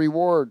judgment or the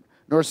reward,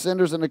 nor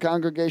sinners in the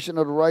congregation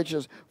of the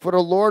righteous. For the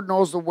Lord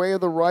knows the way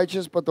of the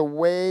righteous, but the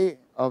way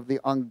of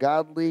the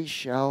ungodly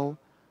shall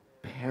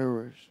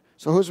perish.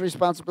 So whose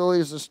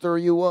responsibility is to stir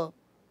you up?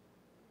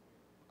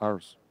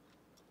 Ours.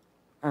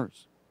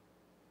 Ours.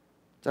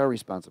 It's our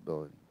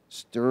responsibility.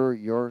 Stir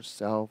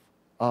yourself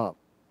up.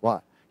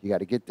 What? You got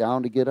to get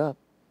down to get up.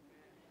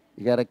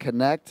 You got to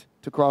connect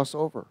to cross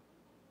over.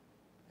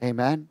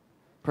 Amen.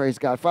 Praise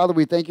God. Father,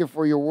 we thank you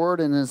for your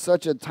word, and in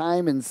such a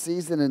time and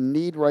season and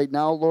need right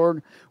now,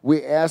 Lord,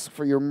 we ask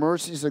for your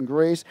mercies and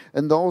grace,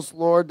 and those,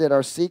 Lord, that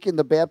are seeking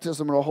the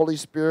baptism of the Holy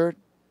Spirit,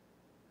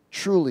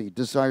 truly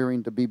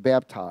desiring to be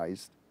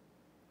baptized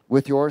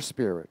with your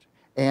Spirit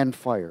and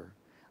fire.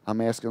 I'm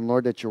asking,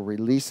 Lord, that you'll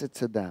release it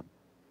to them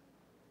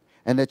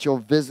and that you'll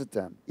visit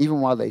them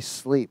even while they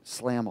sleep.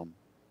 Slam them.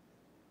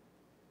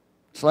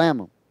 Slam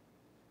them.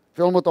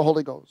 Fill them with the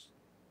Holy Ghost.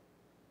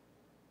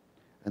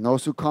 And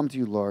those who come to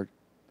you, Lord,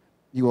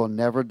 you will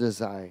never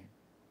deny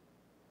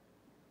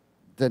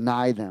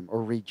them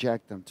or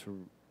reject them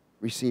to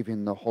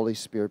receiving the Holy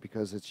Spirit,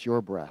 because it's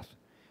your breath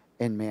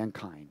in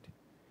mankind.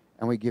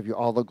 And we give you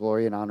all the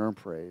glory and honor and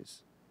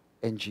praise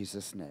in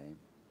Jesus' name.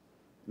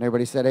 And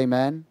everybody said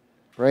amen.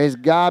 Praise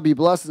God. Be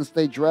blessed and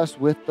stay dressed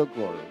with the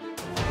glory.